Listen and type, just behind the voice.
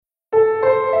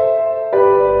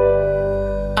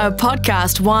A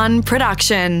Podcast One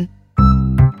production.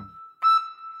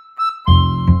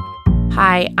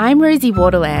 Hi, I'm Rosie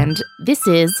Waterland. This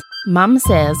is Mum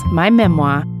Says My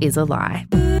Memoir is a Lie.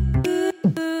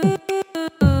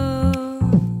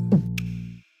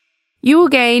 You will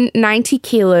gain 90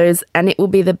 kilos and it will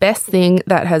be the best thing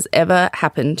that has ever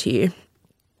happened to you.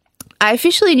 I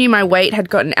officially knew my weight had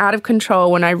gotten out of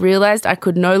control when I realised I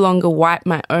could no longer wipe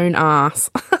my own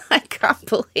ass. I can't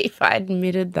believe I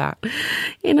admitted that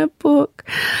in a book.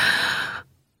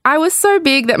 I was so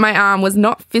big that my arm was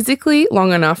not physically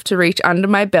long enough to reach under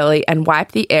my belly and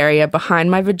wipe the area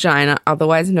behind my vagina,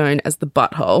 otherwise known as the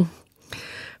butthole.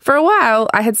 For a while,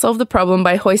 I had solved the problem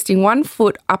by hoisting one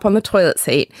foot up on the toilet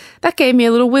seat. That gave me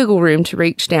a little wiggle room to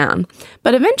reach down.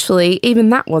 But eventually, even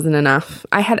that wasn't enough.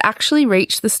 I had actually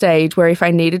reached the stage where if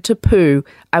I needed to poo,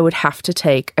 I would have to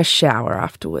take a shower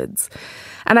afterwards.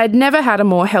 And I'd never had a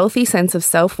more healthy sense of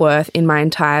self-worth in my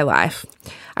entire life.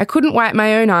 I couldn't wipe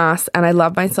my own ass, and I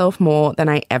loved myself more than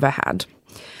I ever had.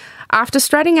 After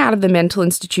strutting out of the mental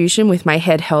institution with my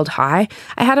head held high,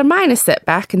 I had a minor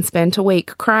setback and spent a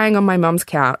week crying on my mum's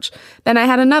couch. Then I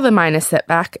had another minor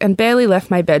setback and barely left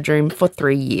my bedroom for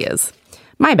 3 years.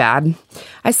 My bad.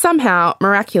 I somehow,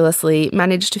 miraculously,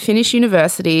 managed to finish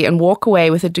university and walk away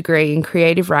with a degree in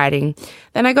creative writing.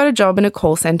 Then I got a job in a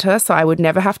call centre so I would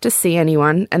never have to see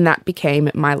anyone, and that became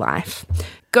my life.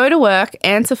 Go to work,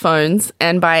 answer phones,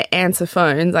 and by answer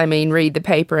phones, I mean read the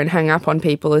paper and hang up on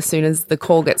people as soon as the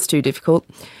call gets too difficult.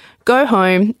 Go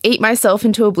home, eat myself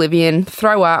into oblivion,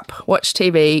 throw up, watch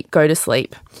TV, go to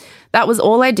sleep. That was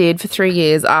all I did for 3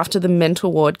 years after the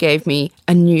mental ward gave me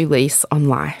a new lease on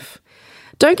life.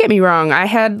 Don't get me wrong, I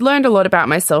had learned a lot about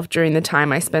myself during the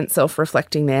time I spent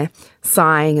self-reflecting there.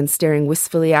 Sighing and staring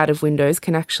wistfully out of windows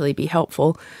can actually be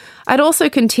helpful. I'd also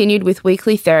continued with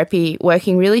weekly therapy,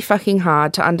 working really fucking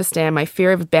hard to understand my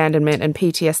fear of abandonment and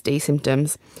PTSD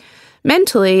symptoms.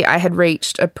 Mentally, I had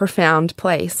reached a profound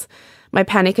place. My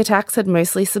panic attacks had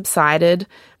mostly subsided,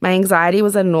 my anxiety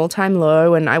was at an all-time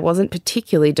low, and I wasn't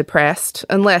particularly depressed,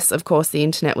 unless, of course, the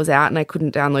internet was out and I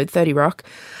couldn't download 30 Rock.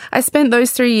 I spent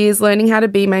those 3 years learning how to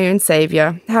be my own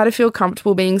saviour, how to feel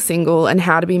comfortable being single, and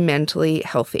how to be mentally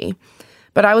healthy.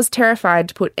 But I was terrified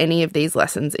to put any of these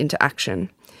lessons into action.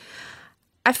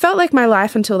 I felt like my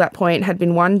life until that point had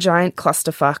been one giant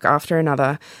clusterfuck after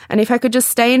another, and if I could just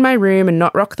stay in my room and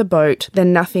not rock the boat,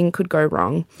 then nothing could go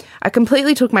wrong. I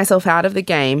completely took myself out of the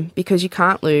game because you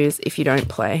can't lose if you don't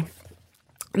play.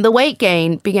 The weight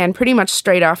gain began pretty much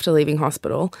straight after leaving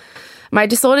hospital. My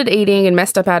disordered eating and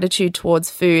messed up attitude towards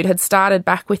food had started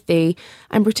back with the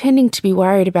 "I'm pretending to be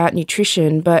worried about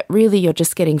nutrition, but really you're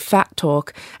just getting fat"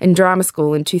 talk in drama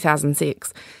school in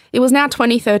 2006. It was now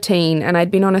 2013 and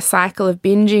I'd been on a cycle of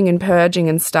binging and purging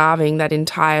and starving that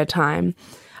entire time.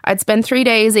 I'd spend 3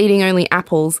 days eating only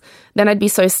apples, then I'd be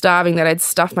so starving that I'd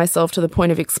stuff myself to the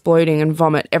point of exploding and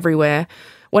vomit everywhere.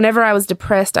 Whenever I was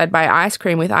depressed, I'd buy ice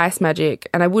cream with Ice Magic,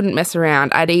 and I wouldn't mess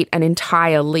around. I'd eat an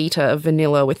entire litre of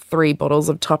vanilla with 3 bottles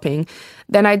of topping.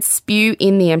 Then I'd spew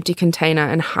in the empty container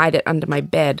and hide it under my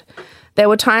bed. There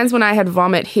were times when I had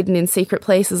vomit hidden in secret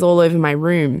places all over my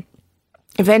room.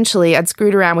 Eventually, I'd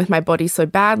screwed around with my body so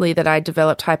badly that I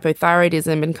developed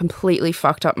hypothyroidism and completely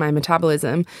fucked up my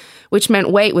metabolism, which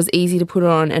meant weight was easy to put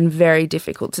on and very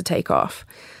difficult to take off.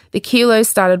 The kilos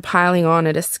started piling on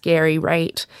at a scary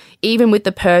rate. Even with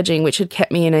the purging, which had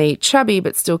kept me in a chubby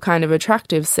but still kind of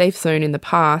attractive safe zone in the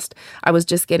past, I was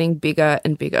just getting bigger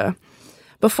and bigger.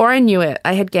 Before I knew it,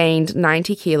 I had gained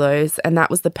 90 kilos, and that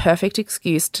was the perfect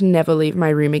excuse to never leave my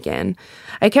room again.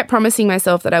 I kept promising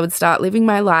myself that I would start living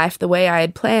my life the way I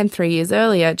had planned 3 years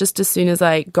earlier, just as soon as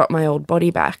I got my old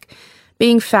body back.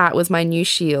 Being fat was my new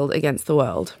shield against the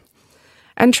world.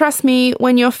 And trust me,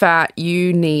 when you're fat,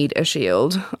 you need a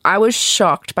shield. I was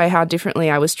shocked by how differently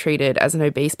I was treated as an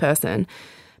obese person.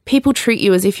 People treat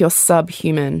you as if you're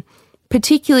subhuman,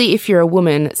 particularly if you're a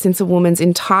woman, since a woman's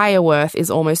entire worth is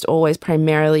almost always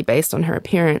primarily based on her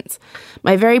appearance.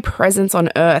 My very presence on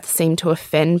earth seemed to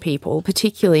offend people,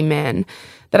 particularly men.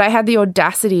 That I had the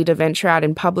audacity to venture out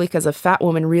in public as a fat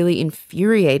woman really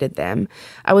infuriated them.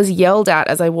 I was yelled at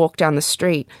as I walked down the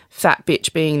street, fat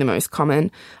bitch being the most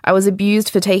common. I was abused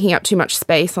for taking up too much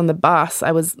space on the bus.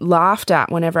 I was laughed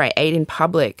at whenever I ate in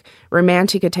public.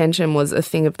 Romantic attention was a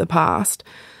thing of the past.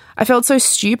 I felt so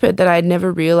stupid that I had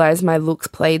never realised my looks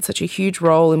played such a huge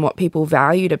role in what people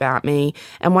valued about me,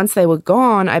 and once they were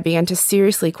gone, I began to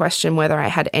seriously question whether I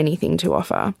had anything to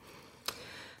offer.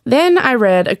 Then I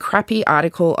read a crappy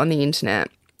article on the internet.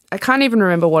 I can't even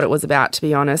remember what it was about, to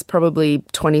be honest. Probably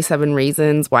 27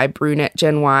 reasons why brunette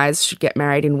Gen Ys should get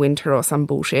married in winter or some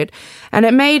bullshit. And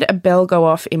it made a bell go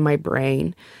off in my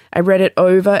brain. I read it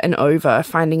over and over,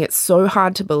 finding it so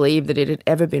hard to believe that it had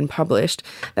ever been published.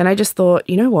 Then I just thought,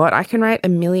 you know what? I can write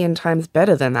 1,000,000 times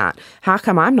better than that. How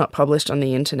come I'm not published on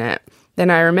the internet? Then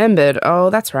I remembered, oh,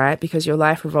 that's right, because your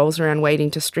life revolves around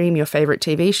waiting to stream your favourite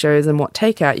TV shows and what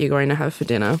takeout you're going to have for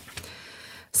dinner.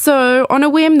 So, on a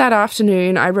whim that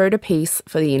afternoon, I wrote a piece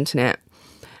for the internet.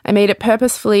 I made it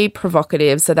purposefully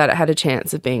provocative so that it had a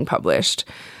chance of being published.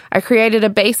 I created a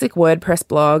basic WordPress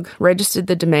blog, registered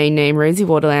the domain name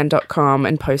rosiewaterland.com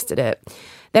and posted it.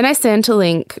 Then I sent a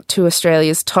link to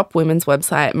Australia's top women's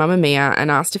website, Mamamia, and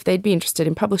asked if they'd be interested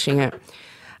in publishing it.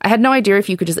 I had no idea if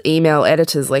you could just email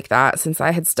editors like that, since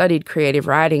I had studied creative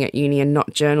writing at uni and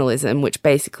not journalism, which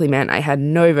basically meant I had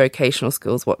no vocational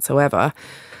skills whatsoever.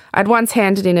 I'd once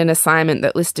handed in an assignment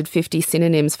that listed 50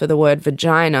 synonyms for the word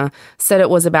vagina, said it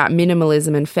was about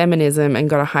minimalism and feminism, and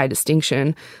got a high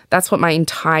distinction. That's what my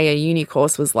entire uni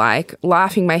course was like,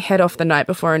 laughing my head off the night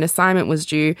before an assignment was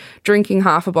due, drinking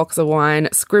half a box of wine,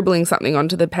 scribbling something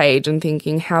onto the page and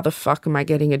thinking, how the fuck am I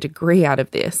getting a degree out of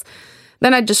this?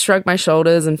 Then I'd just shrug my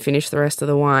shoulders and finish the rest of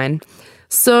the wine.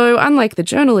 So, unlike the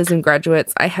journalism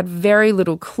graduates, I had very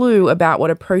little clue about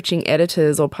what approaching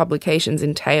editors or publications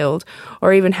entailed,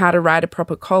 or even how to write a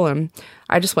proper column.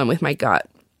 I just went with my gut.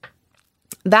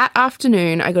 That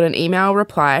afternoon, I got an email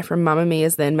reply from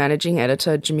Mamamia's then managing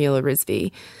editor, Jamila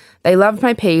Rizvi. They loved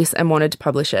my piece and wanted to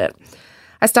publish it.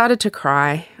 I started to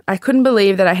cry. I couldn't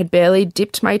believe that I had barely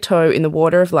dipped my toe in the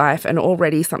water of life and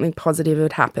already something positive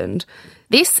had happened.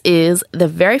 This is the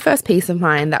very first piece of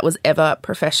mine that was ever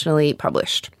professionally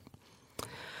published.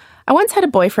 I once had a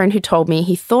boyfriend who told me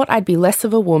he thought I'd be less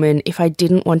of a woman if I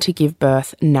didn't want to give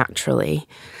birth naturally.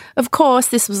 Of course,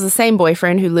 this was the same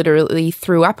boyfriend who literally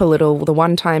threw up a little the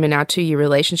one time in our 2-year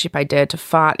relationship I dared to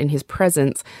fart in his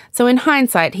presence, so in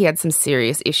hindsight he had some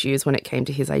serious issues when it came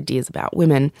to his ideas about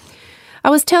women. I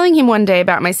was telling him one day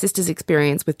about my sister's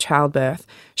experience with childbirth.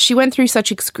 She went through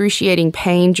such excruciating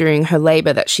pain during her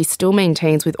labour that she still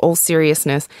maintains with all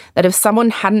seriousness that if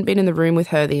someone hadn't been in the room with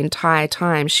her the entire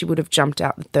time, she would have jumped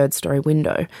out the 3rd-story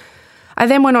window. I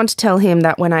then went on to tell him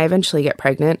that when I eventually get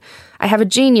pregnant, I have a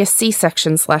genius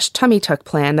C-section/tummy tuck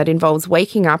plan that involves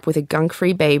waking up with a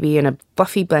gunk-free baby and a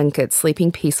fluffy blanket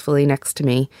sleeping peacefully next to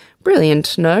me.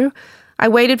 Brilliant, no? I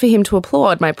waited for him to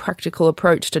applaud my practical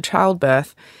approach to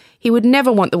childbirth. He would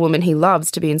never want the woman he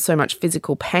loves to be in so much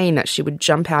physical pain that she would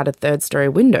jump out a 3rd-story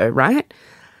window, right?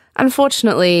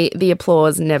 Unfortunately, the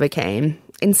applause never came.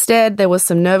 Instead, there was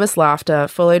some nervous laughter,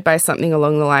 followed by something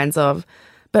along the lines of,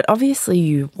 but obviously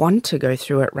you want to go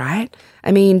through it, right?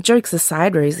 I mean, jokes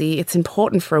aside, Rosie, it's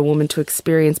important for a woman to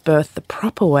experience birth the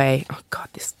proper way. Oh God,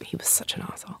 he was such an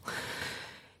arsehole.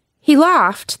 He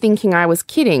laughed, thinking I was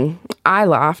kidding. I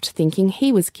laughed, thinking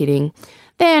he was kidding.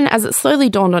 Then, as it slowly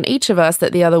dawned on each of us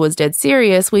that the other was dead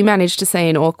serious, we managed to say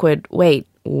an awkward, wait,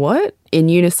 what? In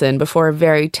unison before a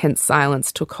very tense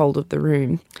silence took hold of the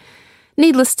room.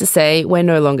 Needless to say, we're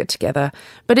no longer together,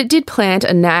 but it did plant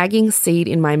a nagging seed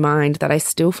in my mind that I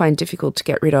still find difficult to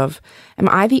get rid of. Am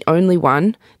I the only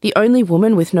one, the only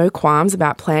woman with no qualms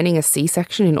about planning a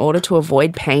C-section in order to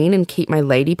avoid pain and keep my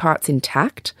lady parts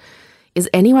intact? Is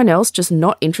anyone else just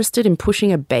not interested in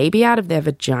pushing a baby out of their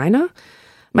vagina?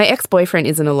 My ex-boyfriend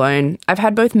isn't alone. I've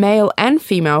had both male and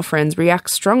female friends react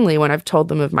strongly when I've told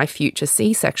them of my future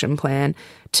C-section plan.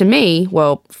 To me,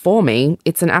 well, for me,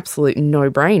 it's an absolute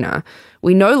no-brainer.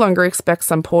 We no longer expect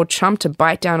some poor chump to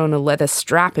bite down on a leather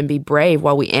strap and be brave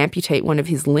while we amputate one of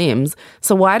his limbs,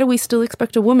 so why do we still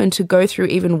expect a woman to go through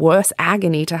even worse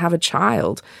agony to have a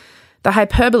child? The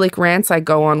hyperbolic rants I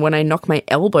go on when I knock my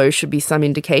elbow should be some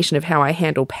indication of how I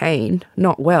handle pain.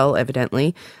 Not well,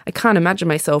 evidently. I can't imagine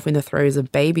myself in the throes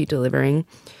of baby delivering.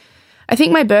 I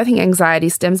think my birthing anxiety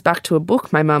stems back to a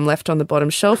book my mum left on the bottom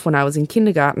shelf when I was in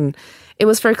kindergarten. It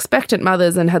was for expectant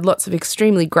mothers and had lots of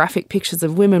extremely graphic pictures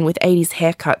of women with 80s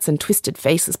haircuts and twisted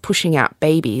faces pushing out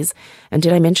babies. And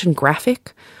did I mention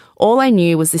graphic? All I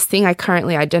knew was this thing I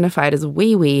currently identified as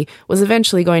wee-wee was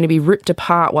eventually going to be ripped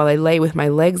apart while I lay with my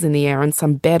legs in the air on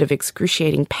some bed of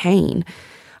excruciating pain.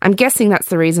 I'm guessing that's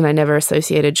the reason I never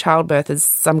associated childbirth as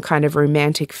some kind of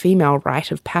romantic female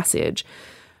rite of passage.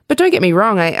 But don't get me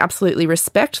wrong, I absolutely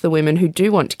respect the women who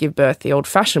do want to give birth the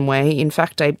old-fashioned way. In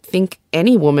fact, I think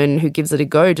any woman who gives it a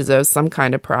go deserves some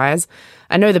kind of prize.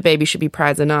 I know the baby should be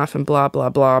prize enough and blah, blah,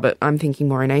 blah, but I'm thinking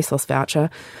more an ASOS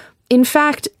voucher. In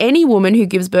fact, any woman who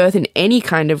gives birth in any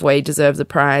kind of way deserves a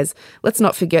prize. Let's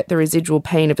not forget the residual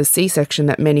pain of a C-section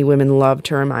that many women love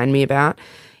to remind me about.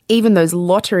 Even those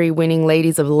lottery-winning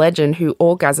ladies of legend who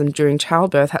orgasmed during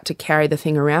childbirth had to carry the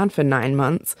thing around for 9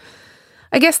 months.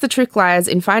 I guess the trick lies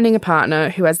in finding a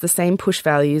partner who has the same push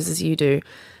values as you do,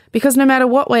 because no matter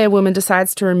what way a woman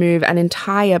decides to remove an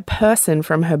entire person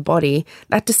from her body,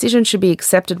 that decision should be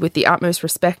accepted with the utmost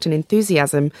respect and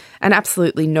enthusiasm, and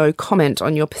absolutely no comment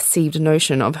on your perceived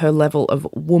notion of her level of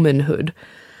womanhood.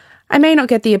 I may not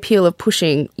get the appeal of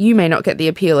pushing, you may not get the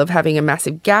appeal of having a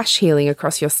massive gash healing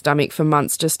across your stomach for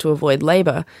months just to avoid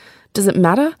labour. Does it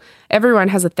matter? Everyone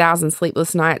has 1,000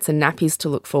 sleepless nights and nappies to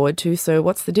look forward to, so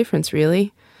what's the difference,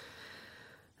 really?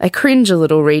 I cringe a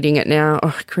little reading it now.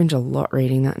 Oh, I cringe a lot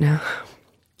reading that now.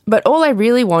 But all I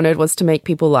really wanted was to make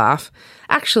people laugh.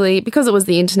 Actually, because it was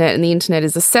the internet and the internet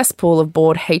is a cesspool of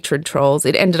bored hatred trolls,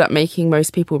 it ended up making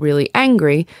most people really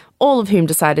angry, all of whom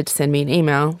decided to send me an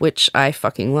email, which I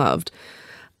fucking loved.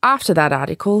 After that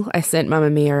article, I sent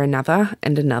Mamamia another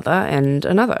and another and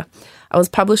another. I was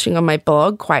publishing on my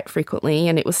blog quite frequently,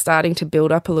 and it was starting to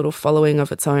build up a little following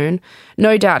of its own,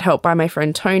 no doubt helped by my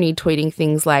friend Tony tweeting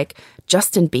things like,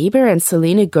 Justin Bieber and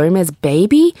Selena Gomez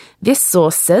baby? This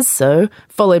source says so,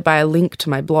 followed by a link to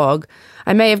my blog.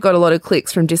 I may have got a lot of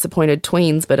clicks from disappointed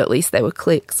tweens, but at least they were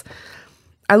clicks.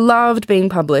 I loved being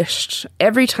published.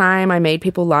 Every time I made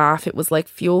people laugh, it was like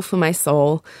fuel for my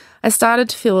soul. I started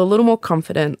to feel a little more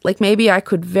confident, like maybe I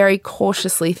could very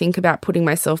cautiously think about putting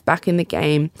myself back in the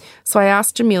game, so I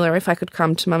asked Jamila if I could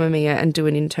come to Mamamia and do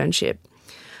an internship.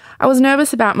 I was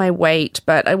nervous about my weight,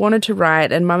 but I wanted to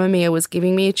write and Mamamia was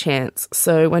giving me a chance,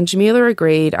 so when Jamila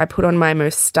agreed, I put on my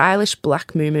most stylish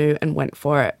black muumuu and went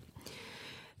for it.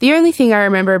 The only thing I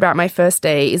remember about my first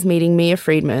day is meeting Mia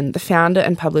Friedman, the founder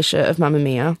and publisher of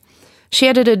Mamamia. She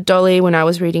edited Dolly when I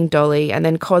was reading Dolly, and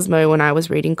then Cosmo when I was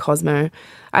reading Cosmo.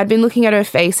 I'd been looking at her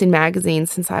face in magazines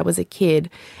since I was a kid,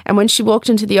 and when she walked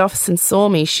into the office and saw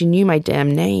me, she knew my damn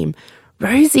name.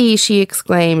 "Rosie," she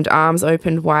exclaimed, arms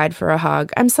opened wide for a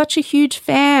hug. "I'm such a huge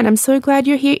fan. I'm so glad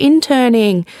you're here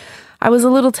interning." I was a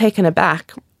little taken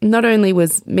aback. Not only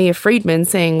was Mia Friedman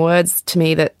saying words to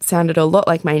me that sounded a lot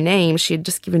like my name, she had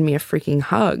just given me a freaking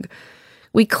hug.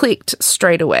 We clicked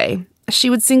straight away. She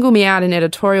would single me out in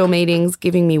editorial meetings,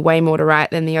 giving me way more to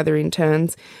write than the other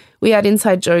interns. We had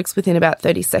inside jokes within about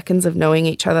 30 seconds of knowing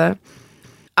each other.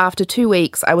 After 2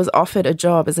 weeks, I was offered a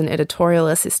job as an editorial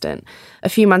assistant. A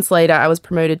few months later, I was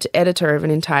promoted to editor of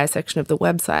an entire section of the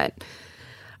website.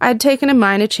 I had taken a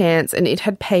minor chance and it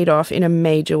had paid off in a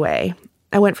major way.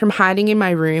 I went from hiding in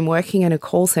my room, working in a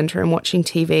call centre and watching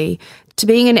TV, to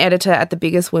being an editor at the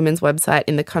biggest women's website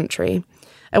in the country.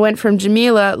 I went from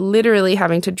Jamila literally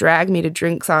having to drag me to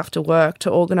drinks after work to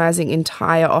organising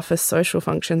entire office social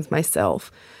functions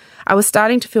myself. I was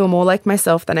starting to feel more like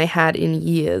myself than I had in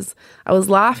years. I was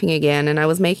laughing again and I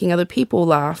was making other people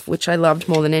laugh, which I loved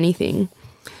more than anything.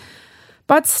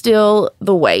 But still,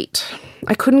 the weight.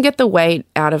 I couldn't get the weight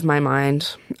out of my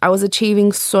mind. I was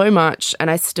achieving so much and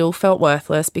I still felt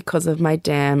worthless because of my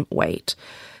damn weight.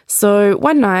 So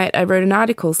one night I wrote an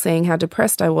article saying how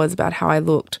depressed I was about how I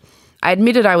looked. I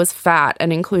admitted I was fat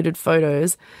and included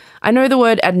photos. I know the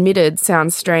word admitted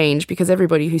sounds strange because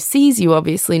everybody who sees you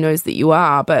obviously knows that you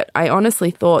are, but I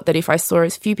honestly thought that if I saw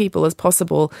as few people as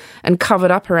possible and covered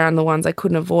up around the ones I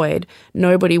couldn't avoid,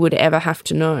 nobody would ever have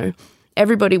to know.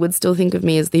 Everybody would still think of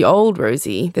me as the old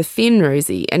Rosie, the thin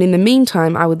Rosie, and in the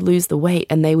meantime I would lose the weight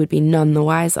and they would be none the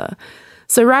wiser.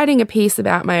 So writing a piece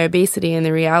about my obesity and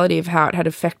the reality of how it had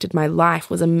affected my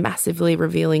life was a massively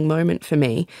revealing moment for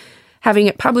me. Having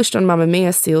it published on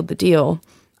Mamamia sealed the deal.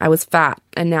 I was fat,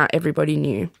 and now everybody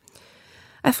knew.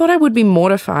 I thought I would be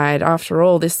mortified. After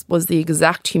all, this was the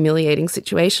exact humiliating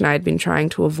situation I had been trying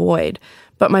to avoid.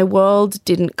 But my world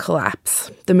didn't collapse.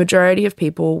 The majority of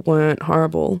people weren't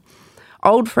horrible.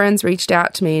 Old friends reached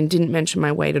out to me and didn't mention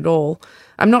my weight at all.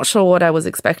 I'm not sure what I was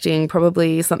expecting,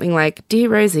 probably something like, "Dear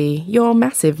Rosie, you're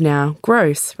massive now.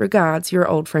 Gross. Regards, your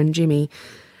old friend Jimmy."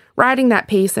 Writing that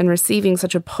piece and receiving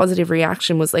such a positive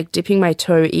reaction was like dipping my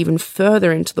toe even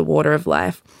further into the water of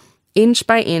life. Inch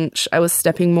by inch, I was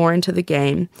stepping more into the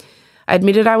game. I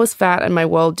admitted I was fat and my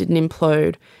world didn't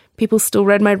implode. People still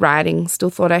read my writing, still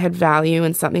thought I had value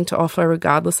and something to offer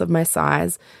regardless of my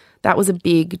size. That was a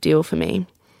big deal for me.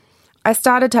 I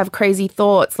started to have crazy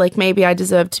thoughts, like maybe I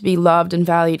deserved to be loved and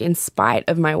valued in spite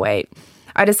of my weight.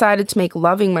 I decided to make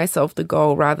loving myself the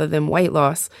goal rather than weight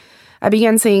loss. I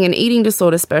began seeing an eating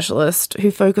disorder specialist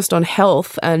who focused on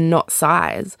health and not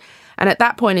size. And at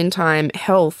that point in time,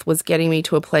 health was getting me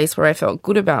to a place where I felt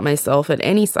good about myself at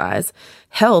any size.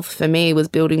 Health, for me, was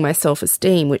building my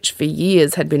self-esteem, which for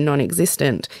years had been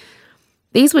non-existent.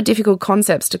 These were difficult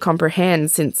concepts to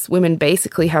comprehend since women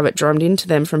basically have it drummed into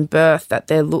them from birth that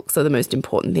their looks are the most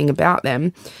important thing about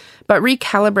them. But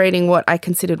recalibrating what I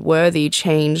considered worthy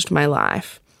changed my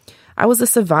life. I was a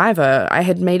survivor. I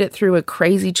had made it through a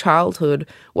crazy childhood,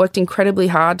 worked incredibly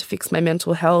hard to fix my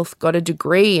mental health, got a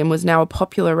degree, and was now a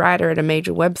popular writer at a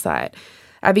major website.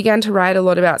 I began to write a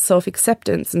lot about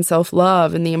self-acceptance and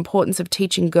self-love and the importance of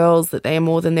teaching girls that they are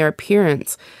more than their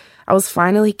appearance. I was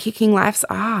finally kicking life's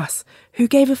ass. Who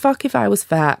gave a fuck if I was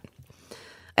fat?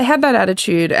 I had that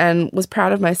attitude and was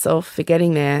proud of myself for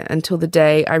getting there until the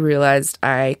day I realised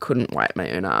I couldn't wipe my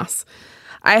own ass.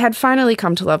 I had finally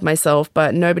come to love myself,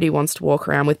 but nobody wants to walk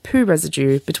around with poo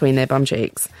residue between their bum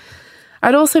cheeks.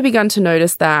 I'd also begun to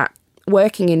notice that,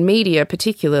 working in media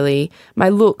particularly, my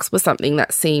looks were something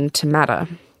that seemed to matter.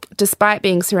 Despite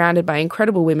being surrounded by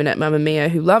incredible women at Mamamia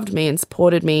who loved me and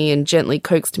supported me and gently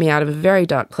coaxed me out of a very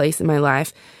dark place in my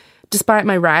life, despite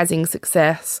my rising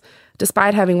success,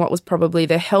 despite having what was probably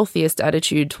the healthiest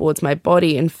attitude towards my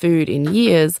body and food in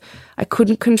years, I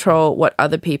couldn't control what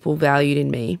other people valued in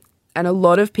me. And a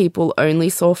lot of people only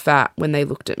saw fat when they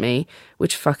looked at me,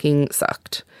 which fucking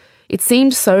sucked. It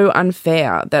seemed so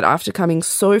unfair that after coming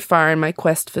so far in my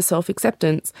quest for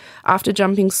self-acceptance, after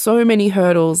jumping so many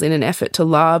hurdles in an effort to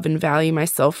love and value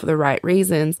myself for the right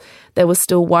reasons, there was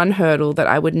still one hurdle that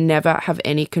I would never have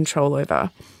any control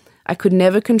over. I could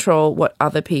never control what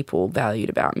other people valued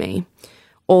about me.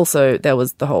 Also, there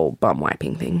was the whole bum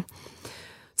wiping thing.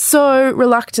 So,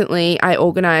 reluctantly, I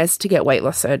organised to get weight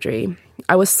loss surgery.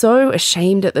 I was so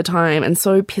ashamed at the time and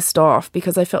so pissed off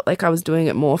because I felt like I was doing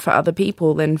it more for other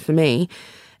people than for me.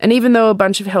 And even though a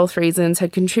bunch of health reasons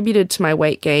had contributed to my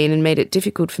weight gain and made it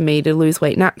difficult for me to lose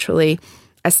weight naturally,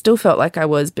 I still felt like I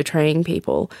was betraying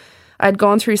people. I'd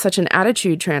gone through such an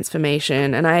attitude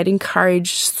transformation and I had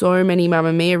encouraged so many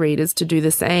Mamamia readers to do the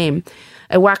same.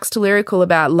 I waxed lyrical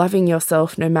about loving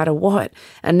yourself no matter what,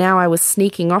 and now I was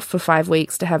sneaking off for 5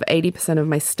 weeks to have 80% of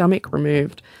my stomach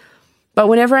removed. But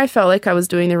whenever I felt like I was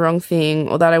doing the wrong thing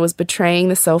or that I was betraying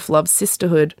the self-love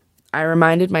sisterhood, I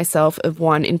reminded myself of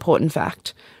one important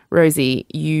fact. Rosie,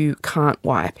 you can't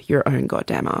wipe your own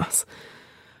goddamn ass.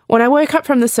 When I woke up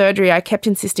from the surgery, I kept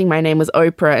insisting my name was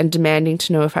Oprah and demanding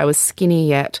to know if I was skinny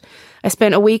yet. I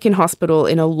spent a week in hospital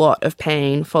in a lot of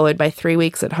pain, followed by 3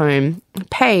 weeks at home.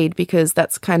 Paid, because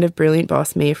that's kind of brilliant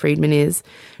boss Mia Friedman is.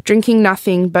 Drinking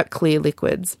nothing but clear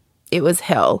liquids. It was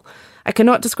hell. I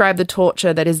cannot describe the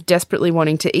torture that is desperately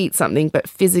wanting to eat something but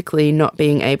physically not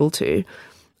being able to.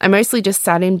 I mostly just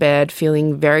sat in bed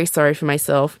feeling very sorry for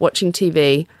myself, watching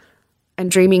TV and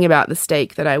dreaming about the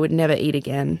steak that I would never eat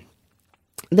again.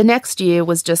 The next year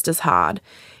was just as hard.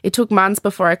 It took months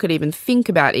before I could even think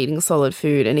about eating solid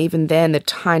food, and even then the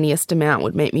tiniest amount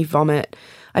would make me vomit.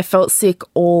 I felt sick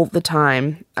all the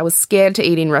time. I was scared to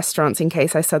eat in restaurants in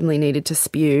case I suddenly needed to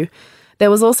spew. There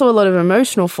was also a lot of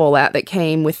emotional fallout that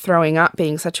came with throwing up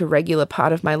being such a regular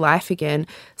part of my life again,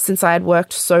 since I had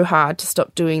worked so hard to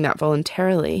stop doing that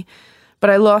voluntarily. But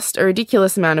I lost a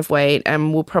ridiculous amount of weight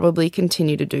and will probably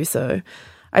continue to do so.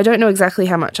 I don't know exactly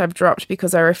how much I've dropped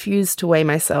because I refuse to weigh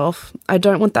myself. I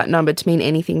don't want that number to mean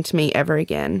anything to me ever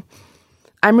again.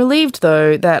 I'm relieved,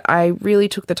 though, that I really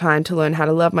took the time to learn how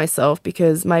to love myself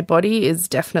because my body is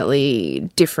definitely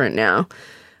different now.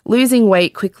 Losing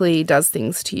weight quickly does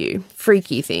things to you,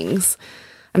 freaky things.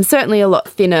 I'm certainly a lot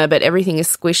thinner, but everything is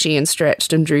squishy and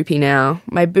stretched and droopy now.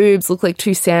 My boobs look like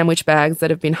 2 sandwich bags that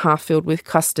have been half filled with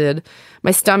custard.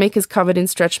 My stomach is covered in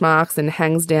stretch marks and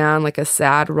hangs down like a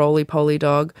sad roly-poly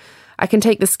dog. I can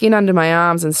take the skin under my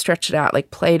arms and stretch it out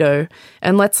like Play-Doh.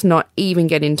 And let's not even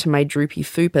get into my droopy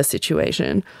fupa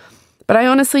situation. But I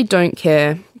honestly don't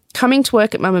care. Coming to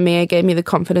work at Mamamia gave me the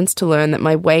confidence to learn that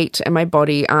my weight and my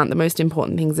body aren't the most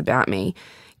important things about me.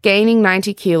 Gaining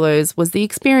 90 kilos was the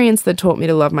experience that taught me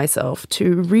to love myself,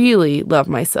 to really love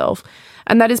myself,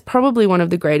 and that is probably one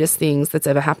of the greatest things that's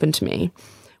ever happened to me.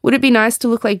 Would it be nice to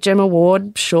look like Gemma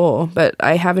Ward? Sure, but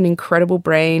I have an incredible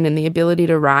brain and the ability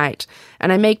to write,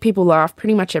 and I make people laugh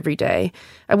pretty much every day.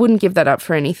 I wouldn't give that up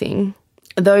for anything.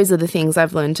 Those are the things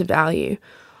I've learned to value.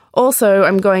 Also,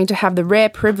 I'm going to have the rare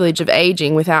privilege of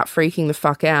aging without freaking the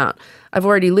fuck out. I've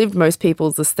already lived most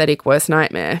people's aesthetic worst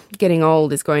nightmare. Getting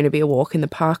old is going to be a walk in the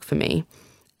park for me.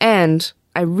 And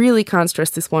I really can't stress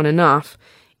this one enough.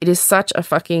 It is such a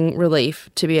fucking relief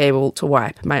to be able to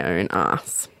wipe my own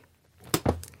ass.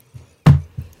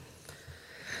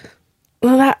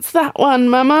 Well, that's that one,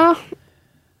 Mama.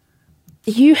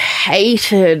 You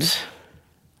hated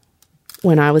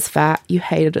when I was fat. You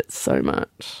hated it so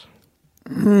much.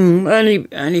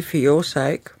 Only for your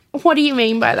sake. What do you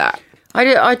mean by that?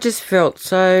 I just felt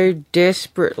so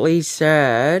desperately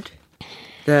sad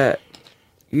that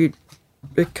you'd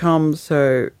become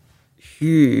so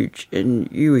huge,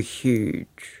 and you were huge.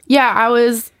 Yeah, I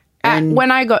was... And- when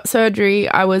I got surgery,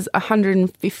 I was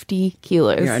 150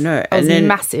 kilos. Yeah, I know. I was And then-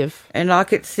 massive. And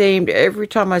like it seemed every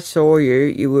time I saw you,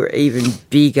 you were even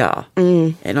bigger.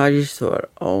 And I just thought,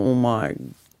 oh my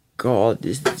God,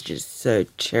 this is just so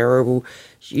terrible.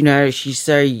 You know, she's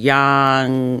so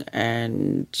young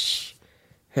and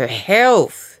her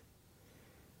health.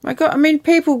 My God, I mean,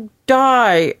 people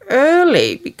die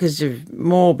early because of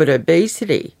morbid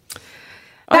obesity.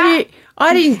 I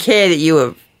didn't care that you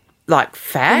were like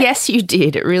fat. Yes, you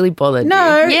did. It really bothered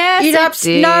No, you. Yes, it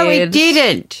did. No, it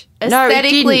didn't.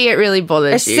 Aesthetically, it really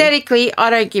bothered you. Aesthetically, I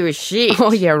don't give a shit.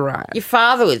 Oh, yeah, right. Your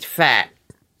father was fat.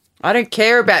 I don't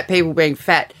care about people being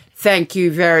fat. Thank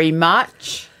you very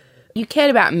much. You cared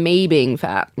about me being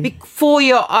fat. For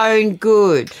your own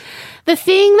good. The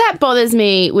thing that bothers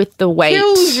me with the weight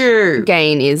Kills you.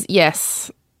 gain is, yes,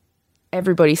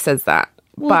 everybody says that.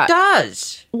 Well, but, it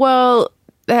does. well,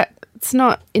 that's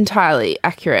not entirely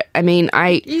accurate. I mean,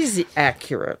 Is it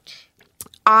accurate?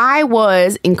 I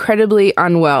was incredibly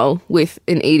unwell with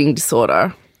an eating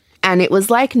disorder, and it was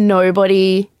like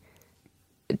nobody,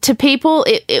 to people,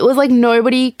 it was like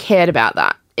nobody cared about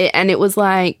that. And it was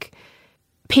like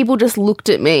people just looked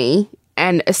at me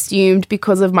and assumed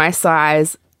because of my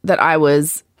size that I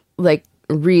was like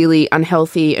really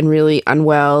unhealthy and really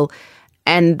unwell,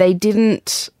 and they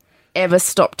didn't ever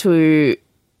stop to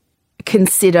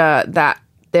consider that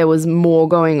there was more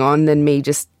going on than me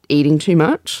just eating too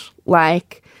much.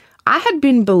 Like, I had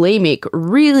been bulimic,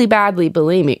 really badly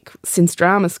bulimic, since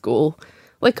drama school.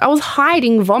 Like, I was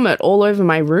hiding vomit all over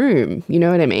my room, you know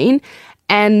what I mean?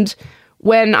 And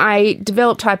when I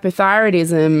developed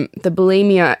hypothyroidism, the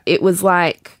bulimia, it was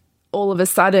like all of a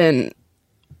sudden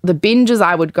the binges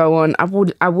I would go on,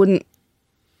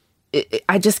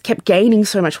 I just kept gaining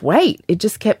so much weight. It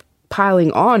just kept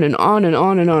piling on and on and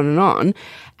on and on and on.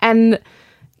 And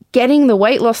getting the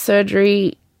weight loss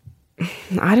surgery,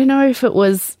 I don't know if it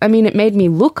was, I mean, it made me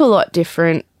look a lot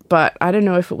different, but I don't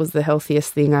know if it was the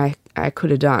healthiest thing I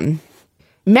could have done.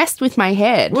 Messed with my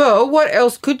head. Well, what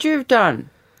else could you have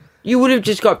done? You would have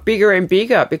just got bigger and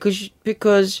bigger because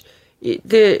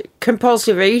the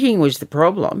compulsive eating was the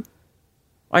problem.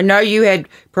 I know you had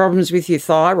problems with your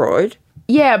thyroid,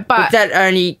 Yeah, but that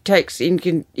only takes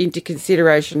into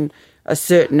consideration a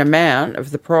certain amount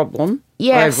of the problem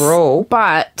overall.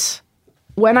 But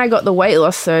when I got the weight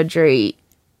loss surgery,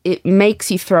 it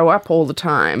makes you throw up all the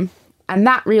time. And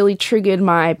that really triggered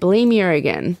my bulimia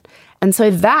again. And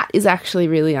so that is actually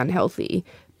really unhealthy.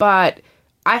 But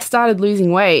I started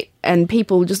losing weight and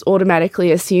people just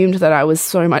automatically assumed that I was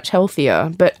so much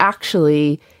healthier. But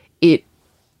actually, it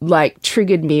like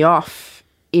triggered me off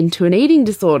into an eating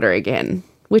disorder again,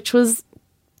 which was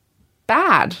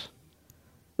bad.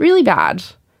 Really bad.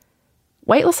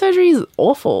 Weight loss surgery is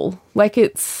awful. Like,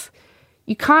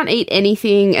 you can't eat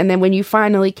anything, and then when you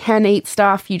finally can eat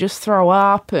stuff, you just throw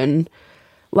up, and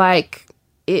like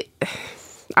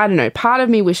I don't know, part of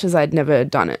me wishes I'd never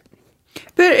done it.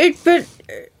 But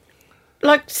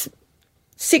like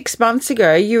 6 months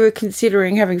ago, you were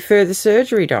considering having further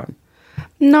surgery done.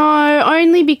 No,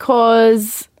 only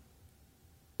because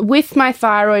with my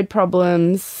thyroid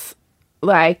problems,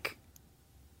 like,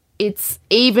 it's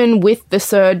even with the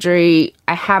surgery,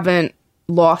 I haven't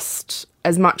lost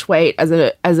as much weight as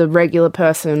a regular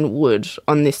person would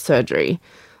on this surgery.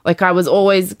 Like, it was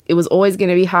always going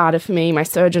to be harder for me. My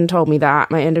surgeon told me that.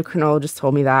 My endocrinologist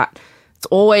told me that. It's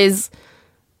always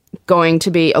going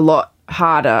to be a lot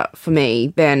harder for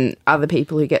me than other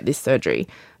people who get this surgery.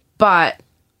 But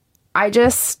I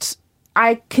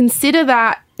consider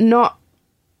that not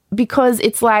because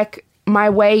it's like my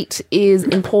weight is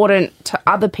important to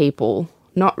other people,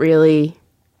 not really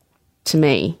to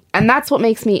me. And that's what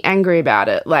makes me angry about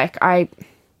it. Like,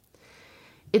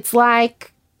 it's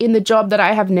like in the job that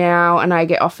I have now, and I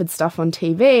get offered stuff on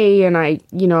TV, and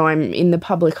I'm in the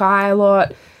public eye a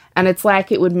lot, and it's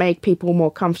like it would make people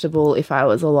more comfortable if I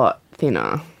was a lot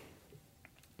thinner.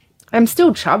 I'm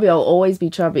still chubby, I'll always be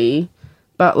chubby,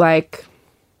 but like,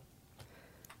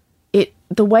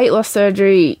 the weight loss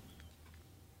surgery,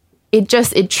 it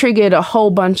triggered a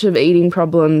whole bunch of eating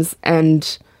problems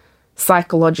and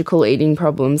psychological eating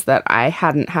problems that I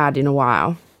hadn't had in a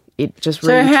while. It just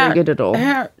really triggered it all.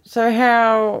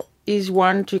 How is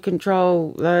one to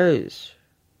control those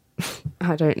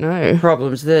I don't know.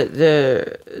 problems,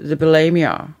 the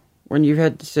bulimia, when you've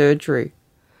had the surgery?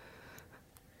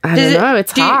 I don't know.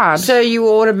 It's hard. So you're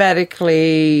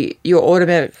automatically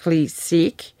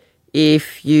sick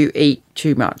if you eat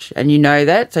too much, and you know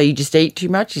that, so you just eat too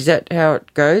much? Is that how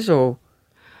it goes, or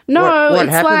no, what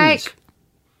it's happens? like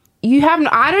you haven't,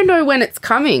 I don't know when it's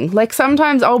coming. Like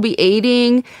sometimes I'll be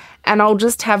eating and I'll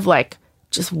just have like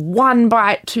just one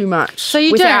bite too much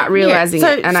without realizing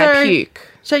it, and I puke.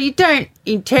 So you don't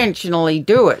intentionally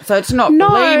do it. So it's not bulimia.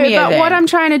 No, but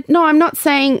then. I'm not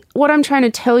saying, what I'm trying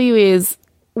to tell you is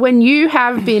when you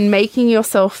have been making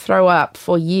yourself throw up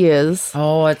for years.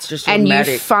 Oh, it's just and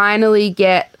dramatic. you finally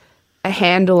get a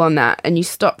handle on that and you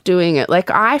stop doing it.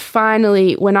 Like I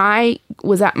finally, when I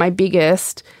was at my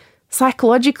biggest,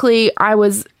 psychologically,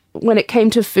 when it came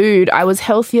to food, I was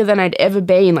healthier than I'd ever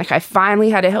been. Like I finally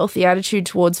had a healthy attitude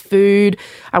towards food.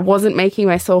 I wasn't making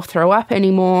myself throw up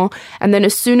anymore. And then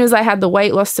as soon as I had the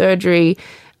weight loss surgery,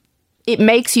 it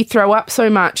makes you throw up so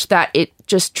much that it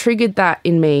just triggered that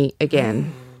in me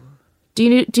again. Do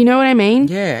you know what I mean?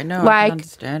 Yeah, no, like, I can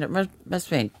understand. It must have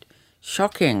been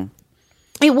shocking.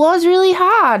 It was really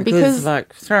hard because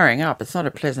like throwing up, it's not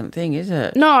a pleasant thing, is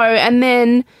it? No, and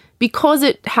then because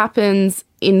it happens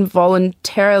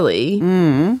involuntarily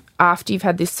after you've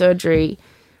had this surgery,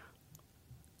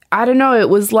 I don't know, it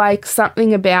was like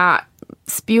something about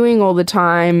spewing all the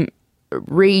time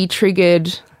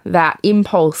re-triggered that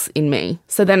impulse in me.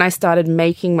 So then I started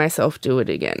making myself do it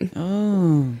again.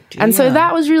 Oh, dear. And so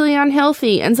that was really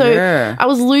unhealthy. And so I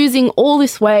was losing all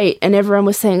this weight and everyone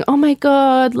was saying, oh my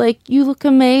God, like you look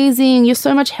amazing. You're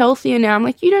so much healthier now. I'm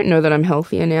like, you don't know that I'm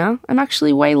healthier now. I'm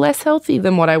actually way less healthy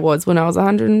than what I was when I was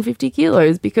 150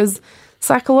 kilos because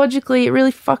psychologically it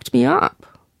really fucked me up.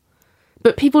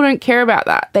 But people don't care about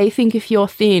that. They think if you're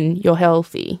thin, you're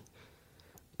healthy.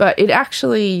 But it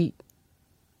actually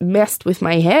messed with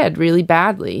my head really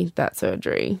badly, that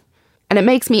surgery. And it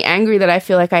makes me angry that I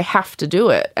feel like I have to do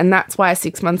it. And that's why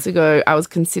 6 months ago I was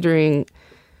considering,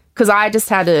 because I just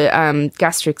had a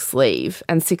gastric sleeve,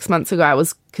 and 6 months ago I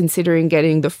was considering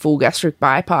getting the full gastric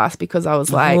bypass because I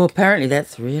was like... Oh, apparently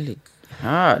that's really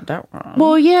hard, that one.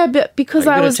 Well, yeah, but because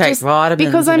I was take vitamins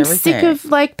because and I'm everything. sick of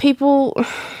like people...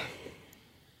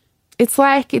 It's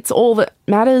like it's all that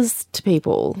matters to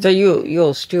people. So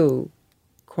you're still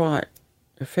quite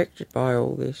affected by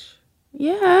all this?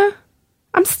 Yeah.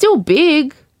 I'm still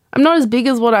big. I'm not as big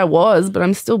as what I was, but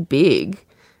I'm still big.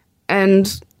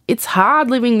 And it's hard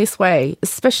living this way,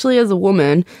 especially as a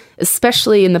woman,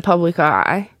 especially in the public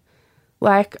eye.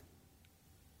 Like,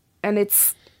 and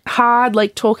it's hard,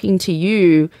 like, talking to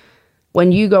you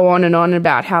when you go on and on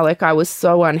about how, like, I was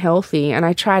so unhealthy. And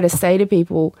I try to say to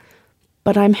people,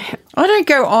 but I don't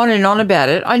go on and on about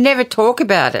it. I never talk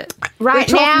about it.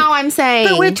 Right now, I'm saying.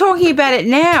 But we're talking about it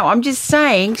now. I'm just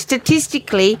saying,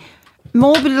 statistically,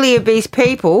 morbidly obese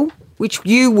people, which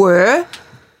you were,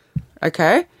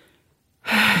 okay,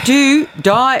 do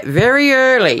die very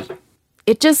early.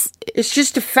 It's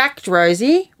just a fact,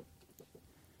 Rosie.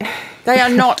 They are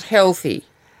not healthy.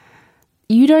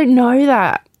 You don't know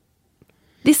that.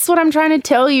 This is what I'm trying to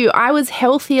tell you. I was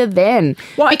healthier then.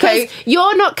 Well, because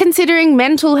you're not considering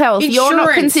mental health. You're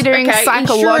not considering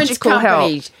psychological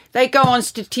health. They go on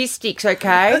statistics,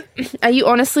 okay? Are you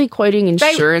honestly quoting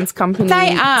insurance company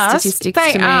statistics to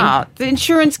me? They are. The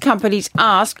insurance companies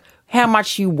ask how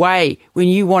much you weigh when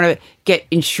you want to get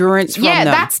insurance from them. Yeah,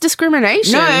 that's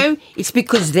discrimination. No, it's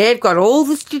because they've got all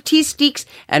the statistics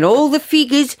and all the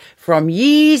figures from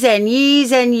years and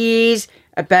years and years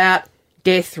about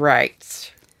death rates.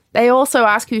 They also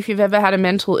ask you if you've ever had a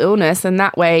mental illness, and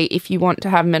that way, if you want to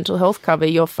have mental health cover,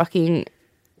 your fucking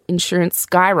insurance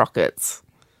skyrockets.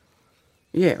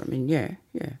 Yeah, I mean, yeah.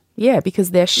 Yeah,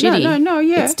 because they're shitty. No,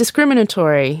 yeah. It's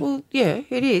discriminatory. Well, yeah,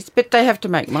 it is, but they have to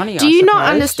make money, Do you not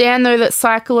understand, though, that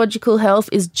psychological health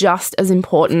is just as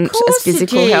important as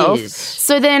physical health?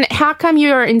 So then how come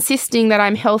you're insisting that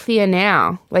I'm healthier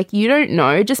now? Like, you don't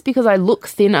know. Just because I look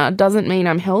thinner doesn't mean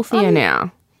I'm healthier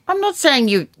now. I'm not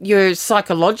saying you're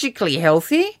psychologically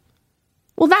healthy.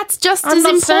 Well, that's just as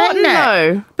important,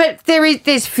 though. But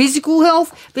there's physical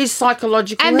health, there's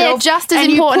psychological health. And they're just as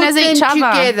important as each other.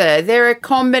 Together. They're a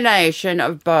combination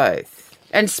of both.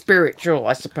 And spiritual,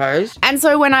 I suppose. And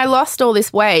so when I lost all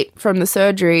this weight from the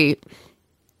surgery,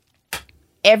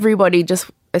 everybody just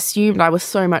assumed I was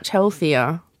so much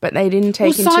healthier. But they didn't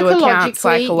take into account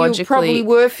psychologically. You probably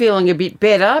were feeling a bit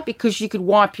better because you could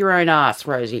wipe your own ass,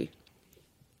 Rosie.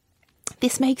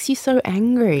 This makes you so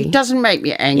angry. It doesn't make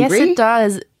me angry. Yes, it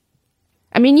does.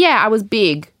 I mean, yeah, I was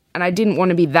big and I didn't want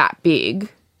to be that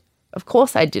big. Of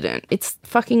course I didn't. It's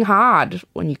fucking hard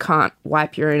when you can't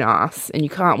wipe your own ass and you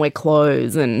can't wear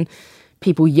clothes and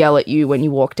people yell at you when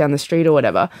you walk down the street or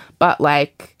whatever. But,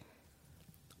 like,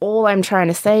 all I'm trying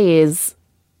to say is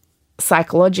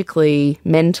psychologically,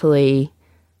 mentally,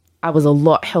 I was a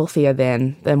lot healthier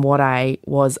then than what I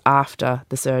was after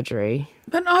the surgery.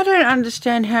 But I don't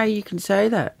understand how you can say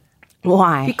that.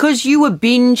 Why? Because you were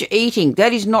binge eating.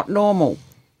 That is not normal.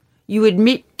 You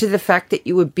admit to the fact that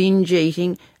you were binge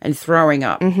eating and throwing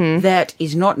up. That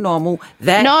is not normal.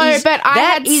 That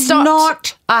is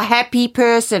not a happy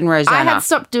person, Rosanna. I had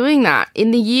stopped doing that.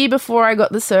 In the year before I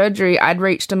got the surgery, I'd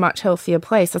reached a much healthier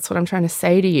place. That's what I'm trying to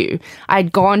say to you.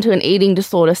 I'd gone to an eating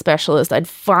disorder specialist. I'd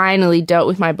finally dealt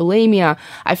with my bulimia.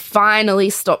 I finally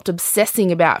stopped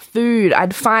obsessing about food.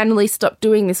 I'd finally stopped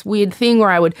doing this weird thing where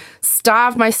I would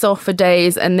starve myself for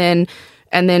days and then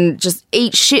just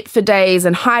eat shit for days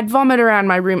and hide vomit around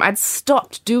my room. I'd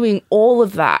stopped doing all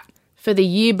of that for the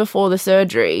year before the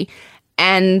surgery.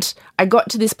 And I got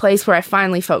to this place where I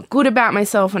finally felt good about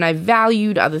myself and I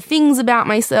valued other things about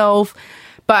myself.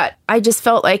 But I just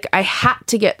felt like I had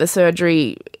to get the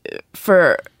surgery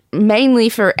mainly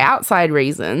for outside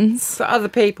reasons. For other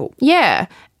people. Yeah.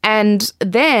 And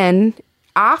then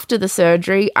after the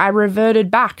surgery, I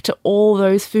reverted back to all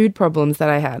those food problems that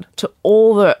I had, to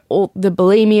all the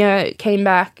bulimia came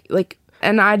back,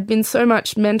 and I'd been so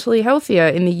much mentally healthier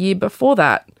in the year before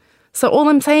that. So all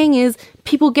I'm saying is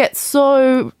people get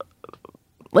so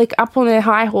up on their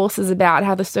high horses about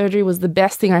how the surgery was the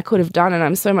best thing I could have done and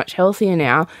I'm so much healthier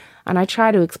now. And I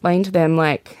try to explain to them,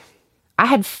 I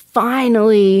had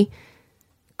finally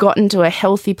gotten to a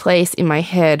healthy place in my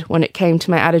head when it came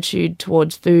to my attitude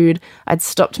towards food. I'd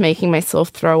stopped making myself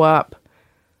throw up.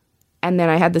 And then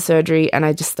I had the surgery and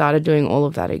I just started doing all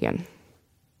of that again.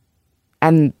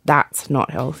 And that's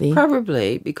not healthy.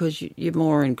 Probably because you're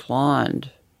more inclined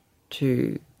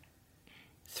to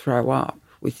throw up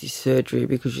with your surgery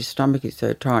because your stomach is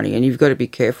so tiny and you've got to be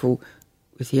careful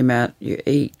with the amount you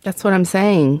eat. That's what I'm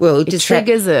saying. Well, it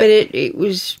triggers it.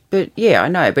 But yeah, I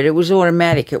know, but it was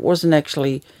automatic. It wasn't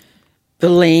actually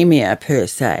bulimia per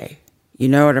se. You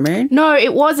know what I mean? No,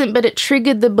 it wasn't, but it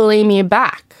triggered the bulimia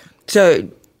back. So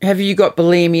have you got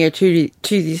bulimia to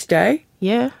this day?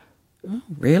 Yeah. Oh,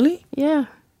 really? Yeah.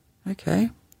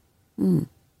 Okay.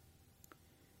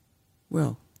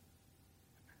 Well.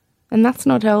 And that's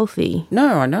not healthy.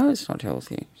 No, I know it's not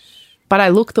healthy. But I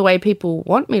look the way people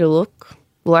want me to look.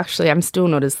 Well, actually, I'm still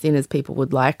not as thin as people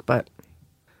would like, but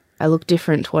I look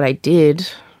different to what I did.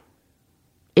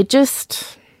 It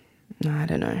just, I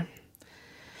don't know.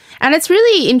 And it's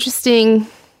really interesting,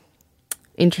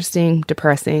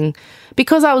 depressing,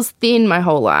 because I was thin my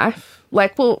whole life.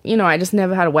 I just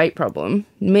never had a weight problem.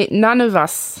 None of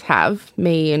us have,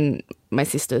 me and my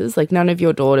sisters, none of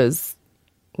your daughters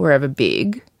were ever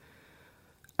big.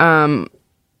 I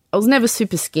was never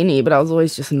super skinny, but I was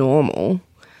always just normal.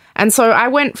 And so I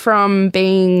went from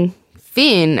being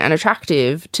thin and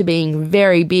attractive to being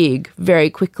very big very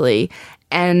quickly.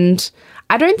 And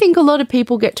I don't think a lot of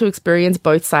people get to experience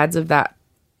both sides of that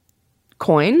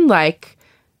coin.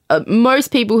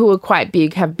 Most people who are quite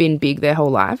big have been big their whole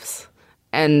lives.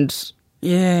 And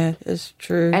yeah, that's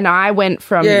true. And I went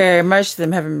from... Yeah, most of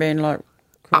them haven't been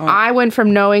I went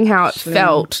from knowing how it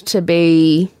felt to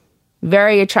be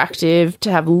very attractive, to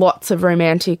have lots of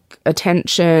romantic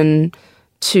attention,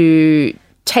 to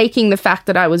taking the fact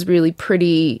that I was really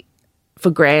pretty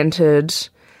for granted.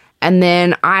 And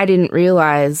then I didn't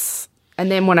realize,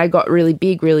 and then when I got really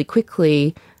big really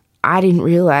quickly, I didn't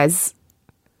realize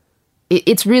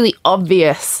it's really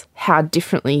obvious how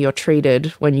differently you're treated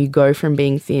when you go from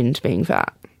being thin to being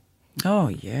fat. Oh,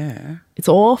 yeah. It's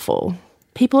awful.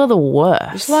 People are the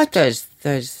worst. It's like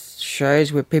those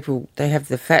shows where they have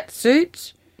the fat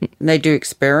suits and they do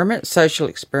social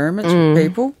experiments with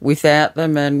people, without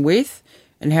them and with,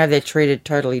 and how they're treated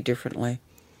totally differently.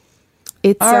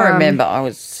 I remember I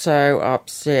was so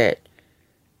upset.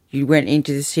 You went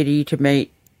into the city to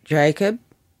meet Jacob.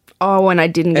 Oh, when I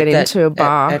didn't get into a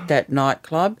bar. At that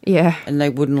nightclub. Yeah. And they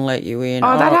wouldn't let you in.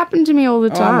 Oh, that happened to me all the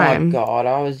time. Oh, my God.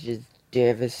 I was just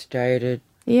devastated.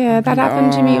 Yeah, that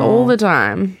happened to me all the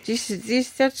time.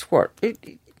 That's what...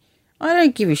 I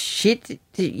don't give a shit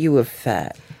that you were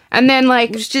fat. And then,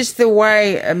 it was just the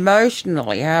way,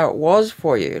 emotionally, how it was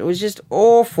for you. It was just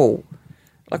awful.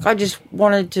 I just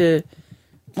wanted to...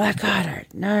 I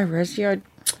don't know, Rosie. I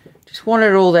just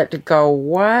wanted all that to go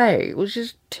away. It was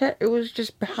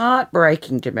just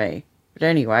heartbreaking to me. But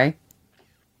anyway...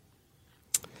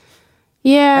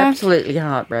 Yeah. Absolutely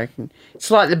heartbreaking. It's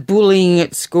like the bullying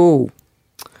at school.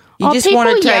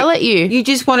 People yell at you. You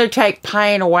just want to take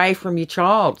pain away from your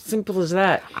child. Simple as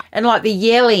that. And the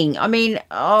yelling. I mean,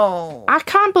 I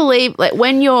can't believe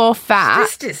when you're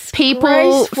fat,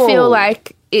 people feel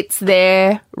like it's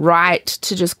their right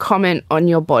to just comment on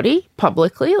your body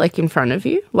publicly, in front of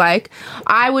you.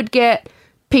 I would get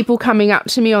people coming up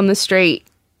to me on the street,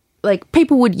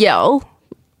 people would yell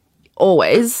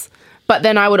always, But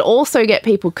then I would also get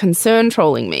people concern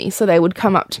trolling me. So they would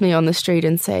come up to me on the street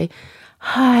and say,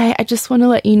 "Hi, I just want to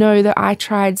let you know that I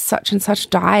tried such and such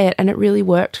diet and it really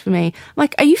worked for me." I'm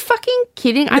like, are you fucking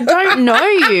kidding? I don't know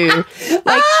you.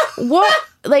 Like, what?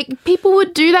 Like, people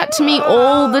would do that to me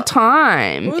all the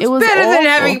time. It was better awful. than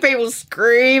having people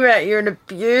scream at you and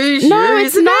abuse you. No,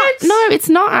 it's isn't not. it? No, it's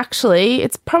not actually.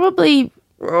 It's probably...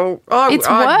 Well, It's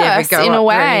I'd never worse go in up a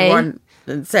way. to anyone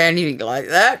and say anything like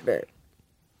that, but...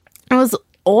 It was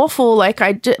awful. Like,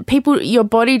 people, your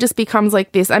body just becomes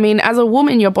like this. I mean, as a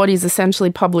woman, your body's essentially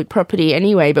public property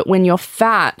anyway, but when you're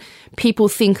fat, people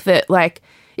think that, like,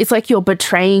 it's like you're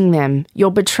betraying them. You're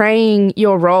betraying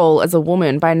your role as a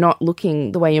woman by not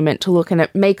looking the way you're meant to look, and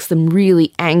it makes them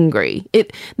really angry.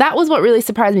 That was what really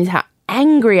surprised me, is how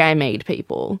angry I made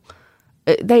people.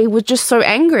 They were just so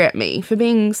angry at me for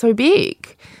being so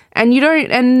big. And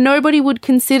nobody would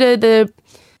consider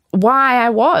why I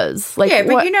was. Like, yeah,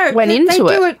 but what you know, went they into do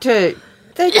it.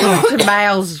 They do it to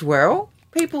males as well.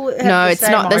 People have No, the it's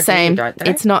same not the idea, same. don't they?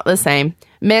 It's not the same.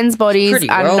 Men's bodies pretty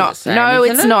are well not. the same, No,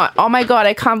 isn't it's it? not. Oh my God,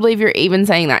 I can't believe you're even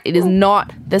saying that. It is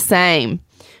not the same.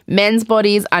 Men's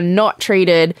bodies are not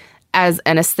treated as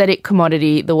an aesthetic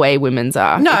commodity the way women's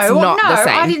are. No, it's not the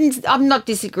same. I'm not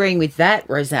disagreeing with that,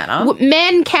 Rosanna.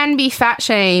 Men can be fat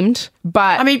shamed,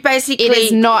 but I mean, basically, it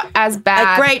is not as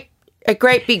bad. a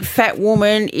great big fat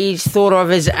woman is thought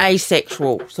of as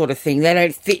asexual sort of thing. They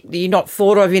don't you're not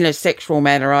thought of in a sexual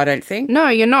manner, I don't think. No,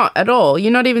 you're not at all.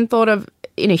 You're not even thought of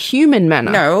in a human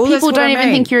manner. No, that's people what don't I even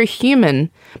mean. think you're a human.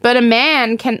 But a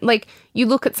man can, like, you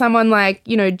look at someone like,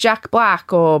 Jack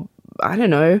Black, or I don't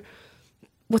know,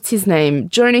 what's his name,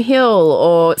 Jonah Hill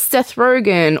or Seth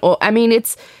Rogen, or I mean,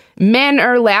 it's men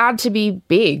are allowed to be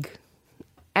big.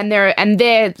 And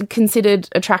they're considered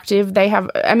attractive. They have,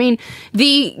 I mean,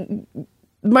 the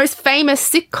most famous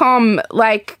sitcom,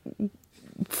 like,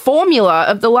 formula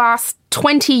of the last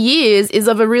 20 years is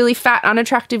of a really fat,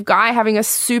 unattractive guy having a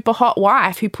super hot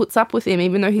wife who puts up with him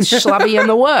even though he's schlubby and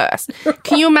the worst.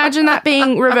 Can you imagine that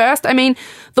being reversed? I mean,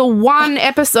 the one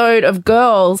episode of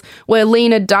Girls where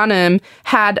Lena Dunham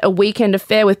had a weekend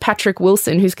affair with Patrick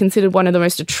Wilson, who's considered one of the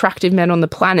most attractive men on the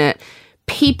planet,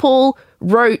 people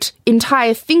wrote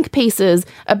entire think pieces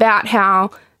about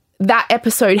how that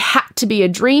episode had to be a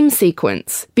dream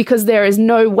sequence because there is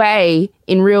no way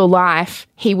in real life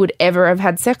he would ever have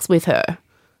had sex with her.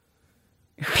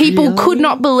 People could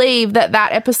not believe that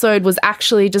episode was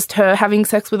actually just her having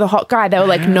sex with a hot guy. They were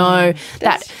like, no,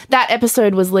 that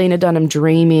episode was Lena Dunham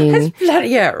dreaming. That's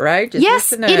bloody outrageous.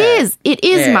 Yes, isn't it is. It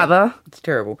is, Yeah, Mother. It's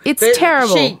terrible. It's But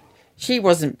terrible. She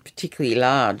wasn't particularly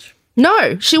large.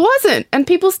 No, she wasn't. And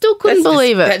people still couldn't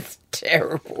believe it. That's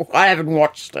terrible. I haven't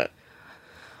watched it.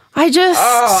 I just...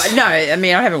 Oh, no. I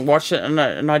mean, I haven't watched it and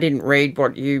I didn't read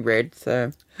what you read,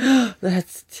 so...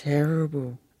 That's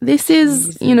terrible. This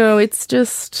is, it's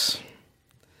just...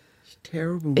 It's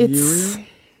terrible, It's... Muriel.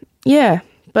 Yeah,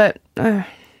 but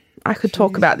I could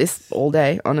talk about this all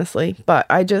day, honestly. But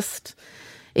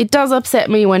it does upset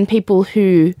me when people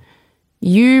who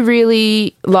you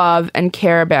really love and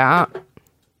care about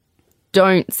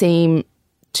don't seem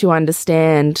to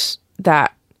understand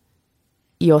that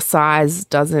your size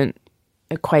doesn't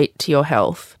equate to your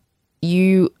health.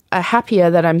 You are happier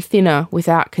that I'm thinner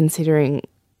without considering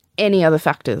any other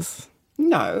factors.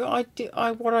 No,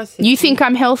 what I said. You think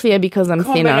I'm healthier because I'm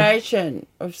thinner. Combination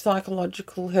of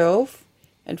psychological health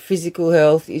and physical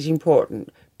health is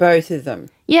important. Both of them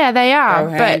Yeah, they are. go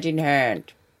hand in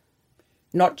hand.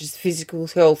 Not just physical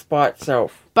health by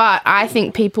itself. But I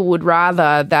think people would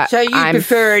rather that So you I'm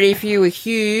prefer it if you were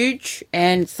huge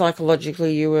and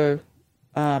psychologically you were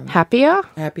happier?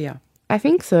 happier. I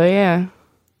think so, yeah.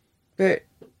 But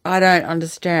I don't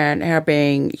understand how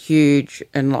being huge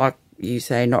and, like you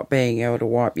say, not being able to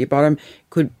wipe your bottom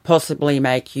could possibly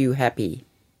make you happy.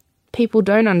 People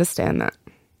don't understand that.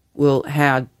 Well,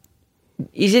 how...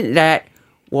 Isn't that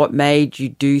what made you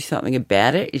do something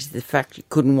about it? Is the fact you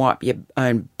couldn't wipe your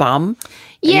own bum?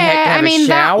 And you had to Yeah, I have a mean,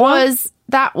 shower?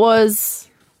 that was...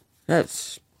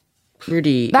 That's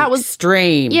pretty That was-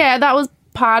 extreme. Yeah, that was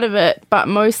part of it, but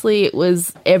mostly it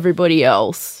was everybody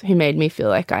else who made me feel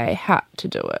like I had to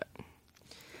do it.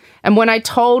 And when I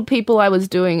told people I was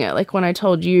doing it, like when I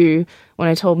told you, when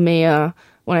I told Mia,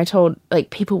 when I told, like,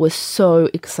 people were so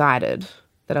excited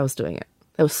that I was doing it.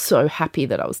 They were so happy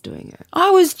that I was doing it. I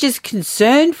was just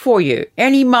concerned for you.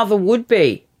 Any mother would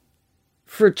be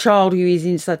for a child who is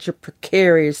in such a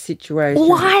precarious situation.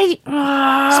 Why?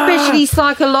 Especially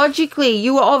psychologically.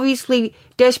 You were obviously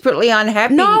desperately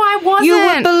unhappy. No, I wasn't. You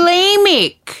were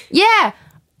bulimic. Yeah.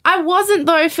 I wasn't,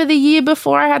 though, for the year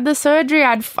before I had the surgery.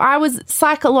 I was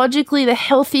psychologically the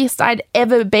healthiest I'd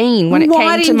ever been when it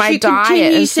came to my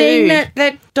diet and seeing food.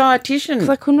 that dietitian? Because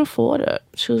I couldn't afford it.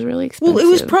 She was really expensive. Well, it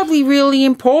was probably really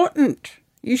important.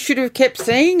 You should have kept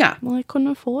seeing her. Well, I couldn't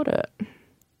afford it.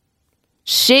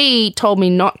 She told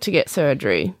me not to get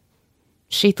surgery.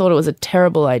 She thought it was a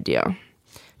terrible idea.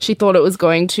 She thought it was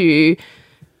going to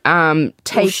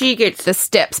take the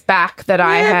steps back that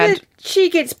I had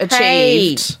she gets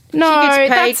paid. achieved. No,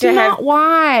 that's not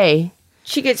why.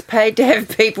 She gets paid to have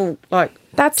people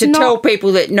tell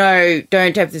people that no,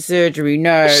 don't have the surgery.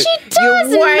 No, she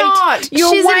does not.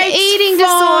 She's an eating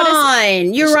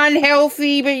disorder. You're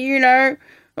unhealthy, but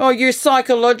you're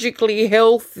psychologically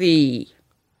healthy.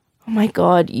 Oh my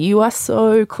God, you are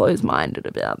so close-minded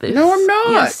about this. No, I'm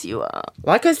not. Yes, you are.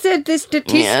 Like I said, the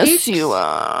statistics. Yes, you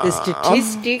are. The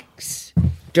statistics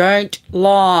don't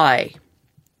lie.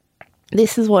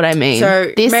 This is what I mean.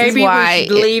 So this maybe is why we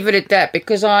should leave it at that,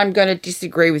 because I'm going to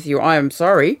disagree with you. I am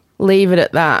sorry. Leave it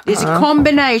at that. There's a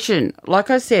combination,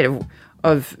 like I said,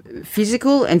 of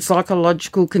physical and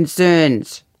psychological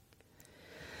concerns.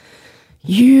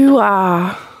 You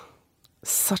are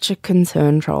such a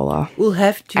concern troller. We'll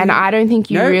have to. And I don't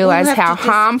think you realise how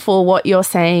harmful what you're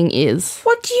saying is.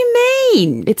 What do you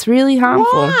mean? It's really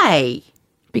harmful. Why?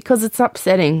 Because it's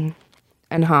upsetting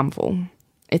and harmful.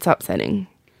 It's upsetting.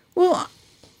 Well,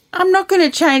 I'm not going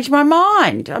to change my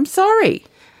mind. I'm sorry.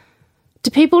 Do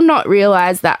people not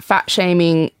realise that fat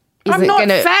shaming isn't going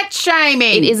to... I'm not fat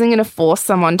shaming. It isn't going to force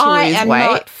someone to lose weight. I am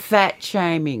not fat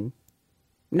shaming.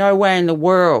 No way in the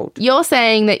world. You're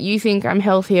saying that you think I'm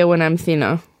healthier when I'm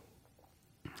thinner.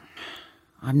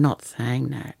 I'm not saying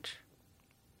that.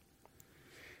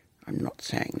 I'm not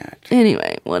saying that.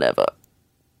 Anyway, whatever.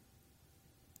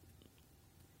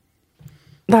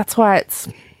 That's why it's...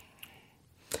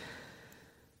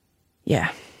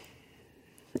 Yeah.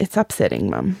 It's upsetting,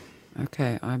 Mum.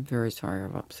 Okay, I'm very sorry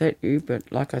I've upset you,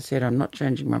 but like I said, I'm not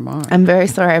changing my mind. I'm very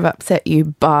sorry I've upset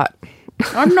you, but...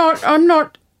 I'm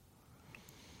not...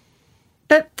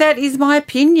 That is my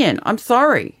opinion. I'm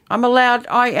sorry. I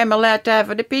am allowed to have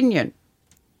an opinion.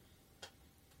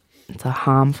 It's a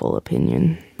harmful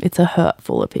opinion. It's a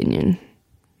hurtful opinion.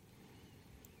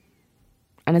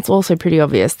 And it's also pretty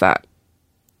obvious that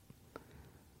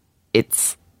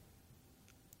it's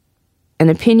an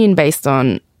opinion based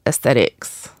on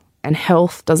aesthetics, and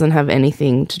health doesn't have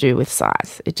anything to do with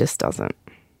size. It just doesn't.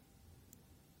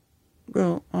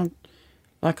 Well,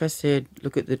 like I said,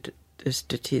 look at the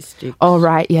statistics. Oh,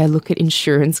 right. Yeah, look at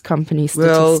insurance company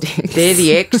statistics. Well, they're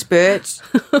the experts.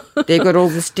 They've got all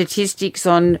the statistics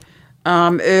on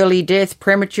early death,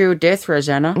 premature death,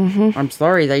 Rosanna. Mm-hmm. I'm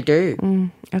sorry, they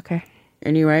do. Okay.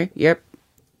 Anyway, yep.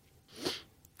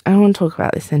 I don't want to talk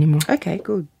about this anymore. Okay,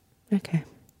 good. Okay.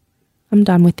 I'm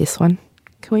done with this one.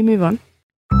 Can we move on?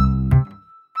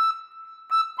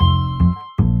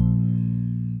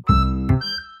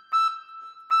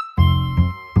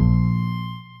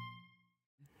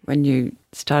 When you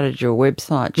started your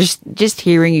website, just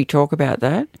hearing you talk about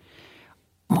that,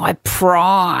 my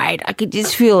pride, I could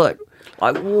just feel it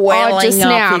like welling just up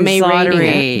now, inside me reading of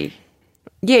me.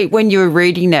 Yeah, when you were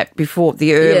reading that before, at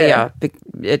the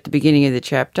beginning of the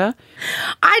chapter.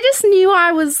 I just knew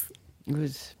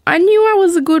I knew I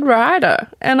was a good writer,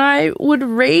 and I would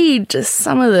read just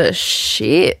some of the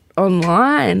shit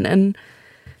online, and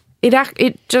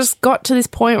it just got to this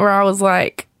point where I was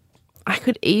like, I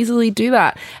could easily do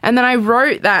that. And then I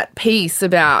wrote that piece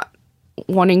about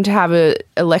wanting to have a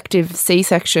elective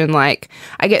C-section. Like,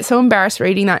 I get so embarrassed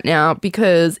reading that now,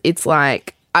 because it's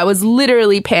like I was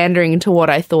literally pandering to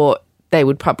what I thought they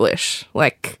would publish.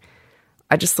 Like,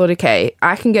 I just thought, okay,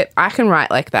 I can write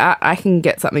like that. I can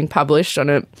get something published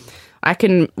I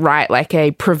can write like a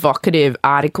provocative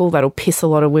article that'll piss a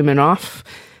lot of women off.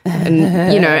 And,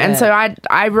 and so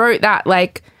I wrote that,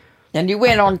 like... And you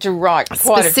went on to write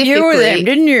quite a few of them,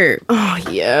 didn't you? Oh,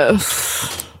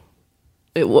 yes.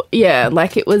 Well,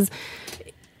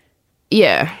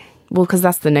 because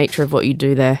that's the nature of what you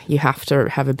do there. You have to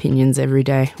have opinions every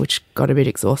day, which got a bit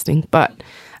exhausting. But,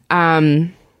 I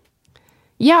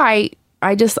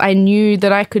knew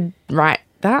that I could write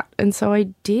that, and so I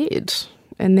did.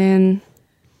 And then,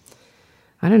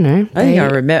 I don't know. I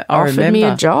remember me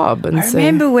a job. And I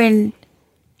remember when...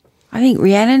 I think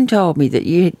Rhiannon told me that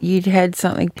you'd had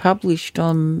something published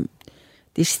on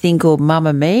this thing called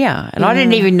Mamma Mia, and I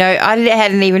didn't even know. I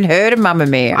hadn't even heard of Mamma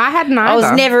Mia. I hadn't either. I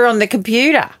was never on the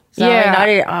computer, so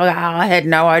I had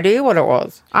no idea what it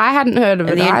was. I hadn't heard of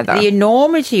it either. The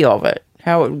enormity of it,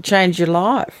 how it would change your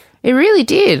life. It really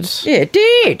did. Yeah, it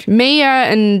did. Mia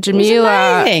and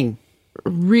Jamila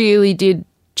really did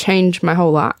changed my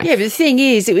whole life. Yeah, but the thing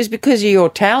is, it was because of your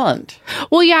talent.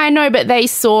 Well, yeah, I know, but they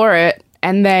saw it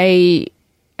and they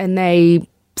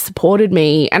supported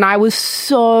me, and I was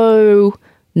so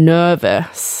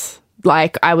nervous.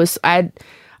 Like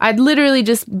I'd literally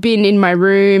just been in my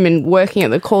room and working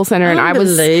at the call center, and I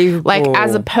was like,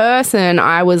 as a person,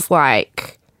 I was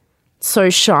like so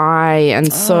shy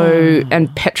and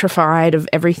and petrified of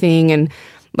everything, and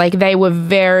like they were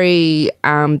very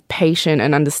patient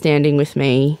and understanding with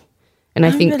me, and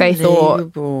I think they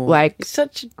thought like it's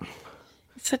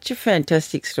such a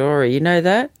fantastic story. You know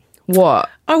that? What?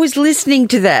 I was listening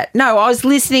to that. No, I was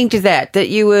listening to that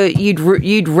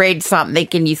you'd read something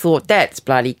and you thought, that's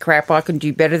bloody crap. I can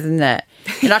do better than that.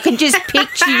 And I can just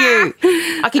picture you.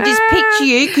 I can just picture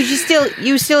you because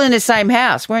you were still in the same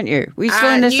house, weren't you? Were you still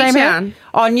in the same house?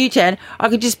 Oh, Newtown. I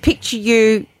could just picture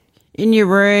you in your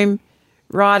room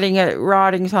writing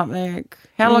something.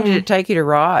 How long did it take you to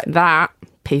write? That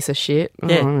piece of shit.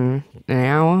 Yeah. An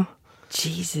hour.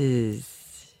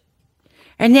 Jesus.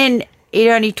 And then it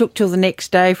only took till the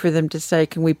next day for them to say,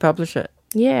 can we publish it?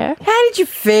 Yeah. How did you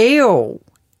feel?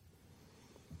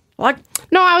 Like,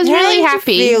 no, I was really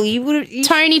happy. You would have.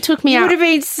 Tony took me out. You would have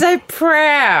been so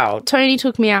proud. Tony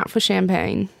took me out for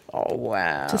champagne. Oh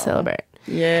wow! To celebrate.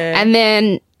 Yeah. And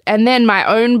then my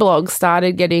own blog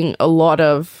started getting a lot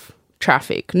of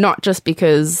traffic, not just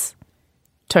because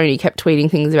Tony kept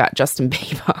tweeting things about Justin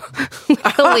Bieber.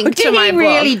 A link to my did he blog.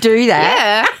 Really do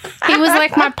that? Yeah. He was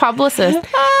like my publicist.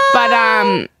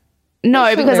 But no,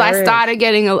 That's because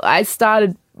hilarious. I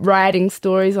started writing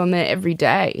stories on there every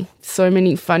day. So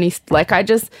many funny,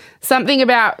 something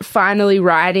about finally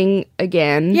writing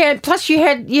again. Yeah. Plus, you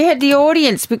had the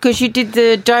audience because you did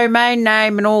the domain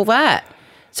name and all that,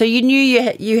 so you knew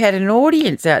you had an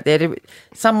audience out there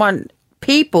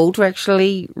people to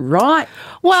actually write.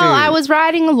 Well, to, I was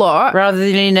writing a lot. rather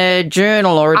than in a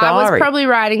journal or a diary. I was probably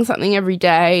writing something every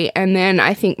day, and then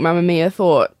I think Mamma Mia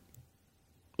thought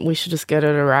we should just get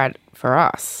her to write for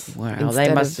us. Wow,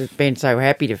 they must have been so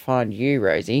happy to find you,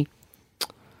 Rosie.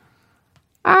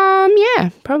 Yeah,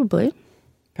 probably.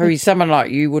 Probably someone like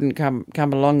you wouldn't come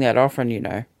along that often, you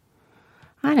know.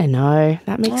 I don't know.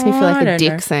 That makes me feel like a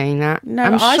dick saying that.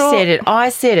 No, I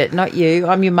said it, not you.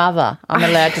 I'm your mother. I'm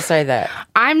allowed to say that.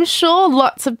 I'm sure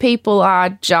lots of people are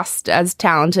just as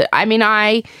talented. I mean,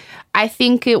 I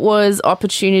think it was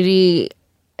opportunity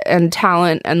and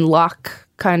talent and luck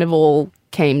kind of all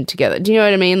came together. Do you know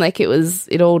what I mean? Like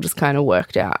it all just kind of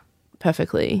worked out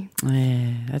perfectly.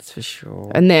 Yeah, that's for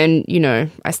sure. And then, you know,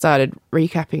 I started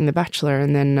recapping The Bachelor,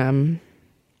 and then,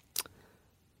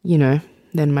 you know,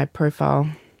 then my profile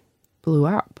blew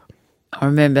up. I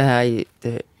remember how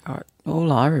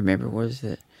all I remember was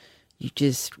that you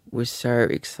just were so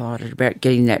excited about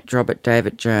getting that job at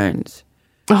David Jones.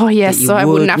 Oh, yes, so I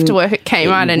wouldn't have to work at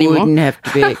Kmart anymore. You wouldn't have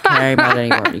to be at Kmart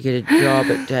anymore. You get a job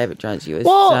at David Jones. You were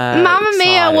Mamma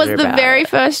Mia was the very it.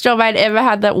 first job I'd ever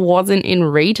had that wasn't in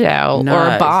retail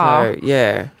or a bar.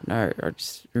 I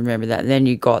just remember that. And then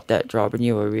you got that job and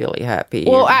you were really happy.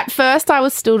 Well, at first I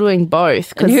was still doing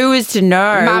both. And who is to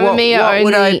know Mamma Mia what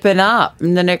would open up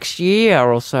in the next year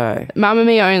or so? Mamma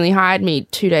Mia only hired me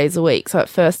 2 days a week. So at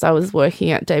first I was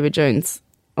working at David Jones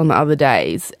on the other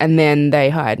days, and then they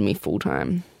hired me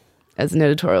full-time as an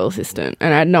editorial assistant,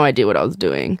 and I had no idea what I was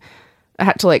doing. I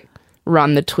had to like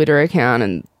run the Twitter account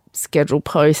and schedule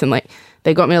posts, and like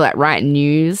they got me to like write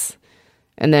news,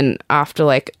 and then after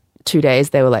like 2 days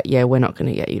they were like, yeah, we're not going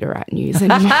to get you to write news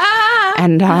anymore.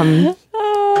 and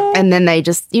then they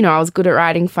just, you know, I was good at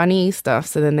writing funny stuff,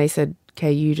 so then they said,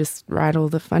 okay, you just write all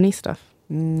the funny stuff.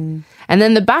 And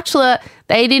then The Bachelor,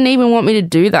 they didn't even want me to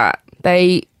do that.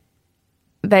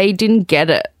 They didn't get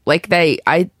it. Like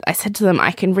I said to them,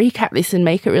 I can recap this and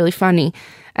make it really funny.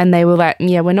 And they were like,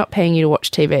 yeah, we're not paying you to watch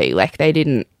TV. Like they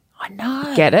didn't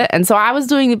get it. And so I was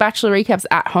doing The Bachelor recaps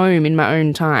at home in my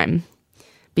own time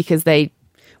because they...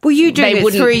 Well, you doing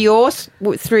it through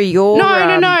your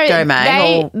no.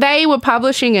 domain? They were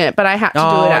publishing it, but I had to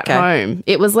do it at home.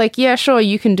 It was like, yeah, sure,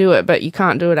 you can do it, but you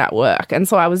can't do it at work. And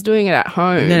so I was doing it at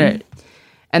home.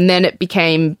 And then it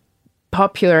became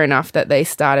popular enough that they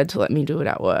started to let me do it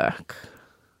at work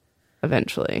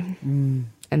eventually. And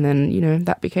then, you know,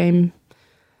 that became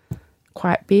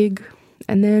quite big.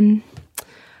 And then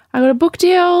I got a book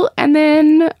deal, and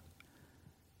then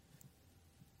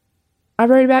I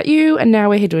wrote about you, and now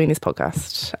we're here doing this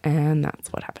podcast, and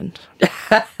that's what happened.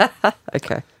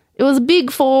 Okay. It was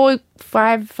big for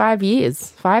 5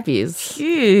 years. 5 years.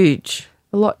 Huge.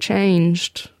 A lot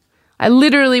changed. I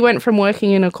literally went from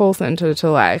working in a call center to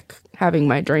like having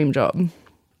my dream job.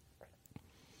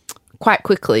 Quite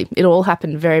quickly. It all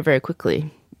happened very, very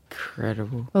quickly.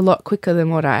 Incredible. A lot quicker than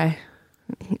what I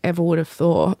ever would have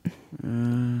thought.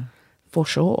 For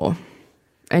sure.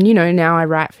 And, now I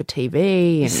write for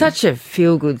TV. And Such a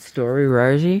feel-good story,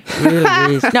 Rosie. It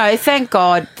really is. No, thank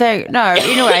God. Thank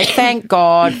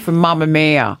God for Mamma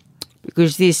Mia,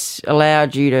 because this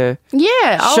allowed you to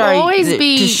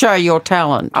to show your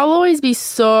talent. I'll always be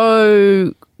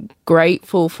so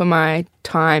grateful for my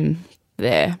time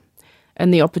there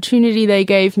and the opportunity they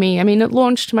gave me. I mean, it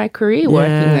launched my career working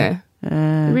there.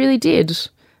 It really did.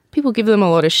 People give them a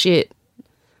lot of shit.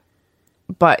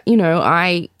 But,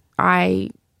 that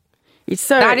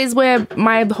is where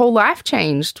my whole life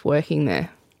changed, working there.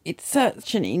 It's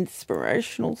such an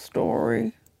inspirational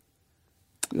story.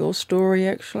 Your story,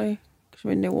 actually. Because,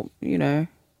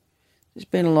 there's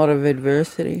been a lot of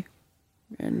adversity.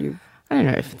 And I don't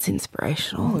know if it's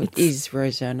inspirational. It is,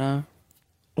 Rosanna.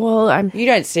 Well, You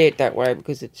don't see it that way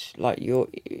because it's like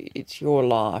it's your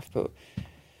life, but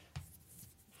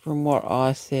from what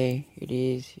I see, it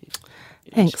is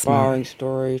an inspiring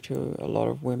story to a lot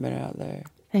of women out there.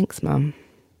 Thanks, Mum.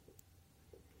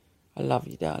 I love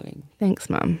you, darling. Thanks,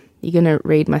 Mum. You going to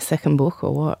read my second book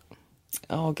or what?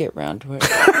 I'll get round to it.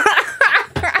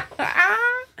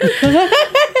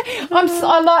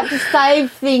 I like to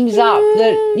save things up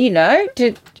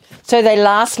that, so they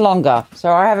last longer.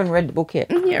 So I haven't read the book yet.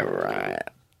 Yeah, right.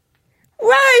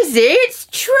 Rosie, it's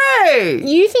true.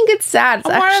 You think it's sad. It's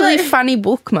actually a funny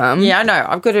book, Mum. Yeah, I know.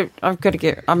 I'm going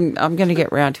to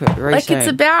get round to it very soon. It's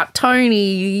about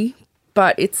Tony,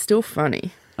 but it's still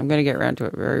funny. I'm going to get around to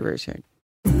it very, very soon.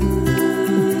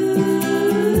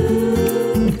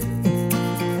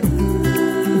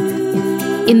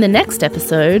 In the next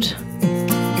episode...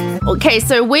 Okay,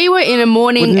 so we were in a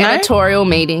morning editorial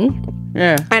meeting.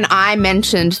 Yeah. And I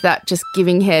mentioned that just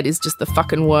giving head is just the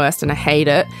fucking worst and I hate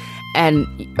it. And,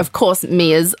 of course,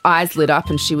 Mia's eyes lit up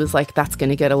and she was like, that's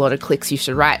going to get a lot of clicks. You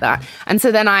should write that. And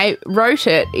so then I wrote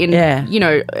it in,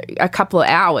 a couple of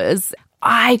hours.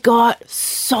 I got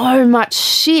so much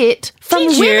shit from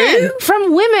women.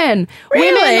 From women.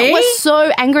 Really? Women were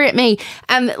so angry at me.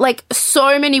 And,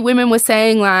 so many women were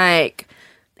saying,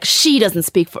 she doesn't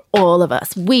speak for all of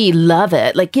us. We love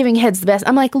it. Giving head's the best.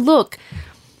 I'm like, look,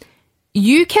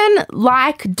 you can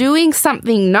like doing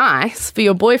something nice for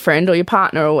your boyfriend or your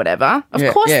partner or whatever.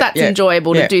 Of course that's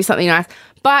enjoyable to do something nice.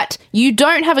 But you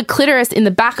don't have a clitoris in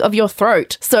the back of your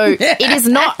throat. So it is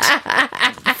not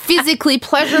physically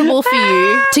pleasurable for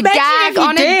you to gag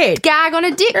on a dick. Imagine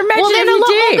well, then a lot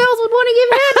more girls would want to give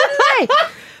head, wouldn't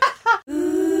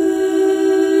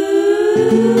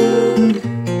they?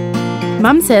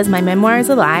 Mum Says My Memoir is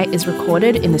a Lie is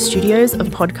recorded in the studios of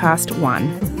Podcast One.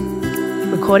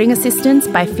 Recording assistance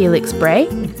by Felix Bray.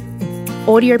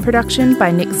 Audio production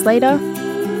by Nick Slater.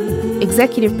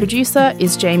 Executive producer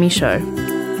is Jamie Show.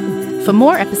 For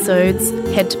more episodes,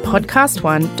 head to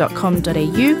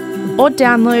podcastone.com.au or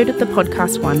download the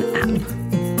Podcast One app.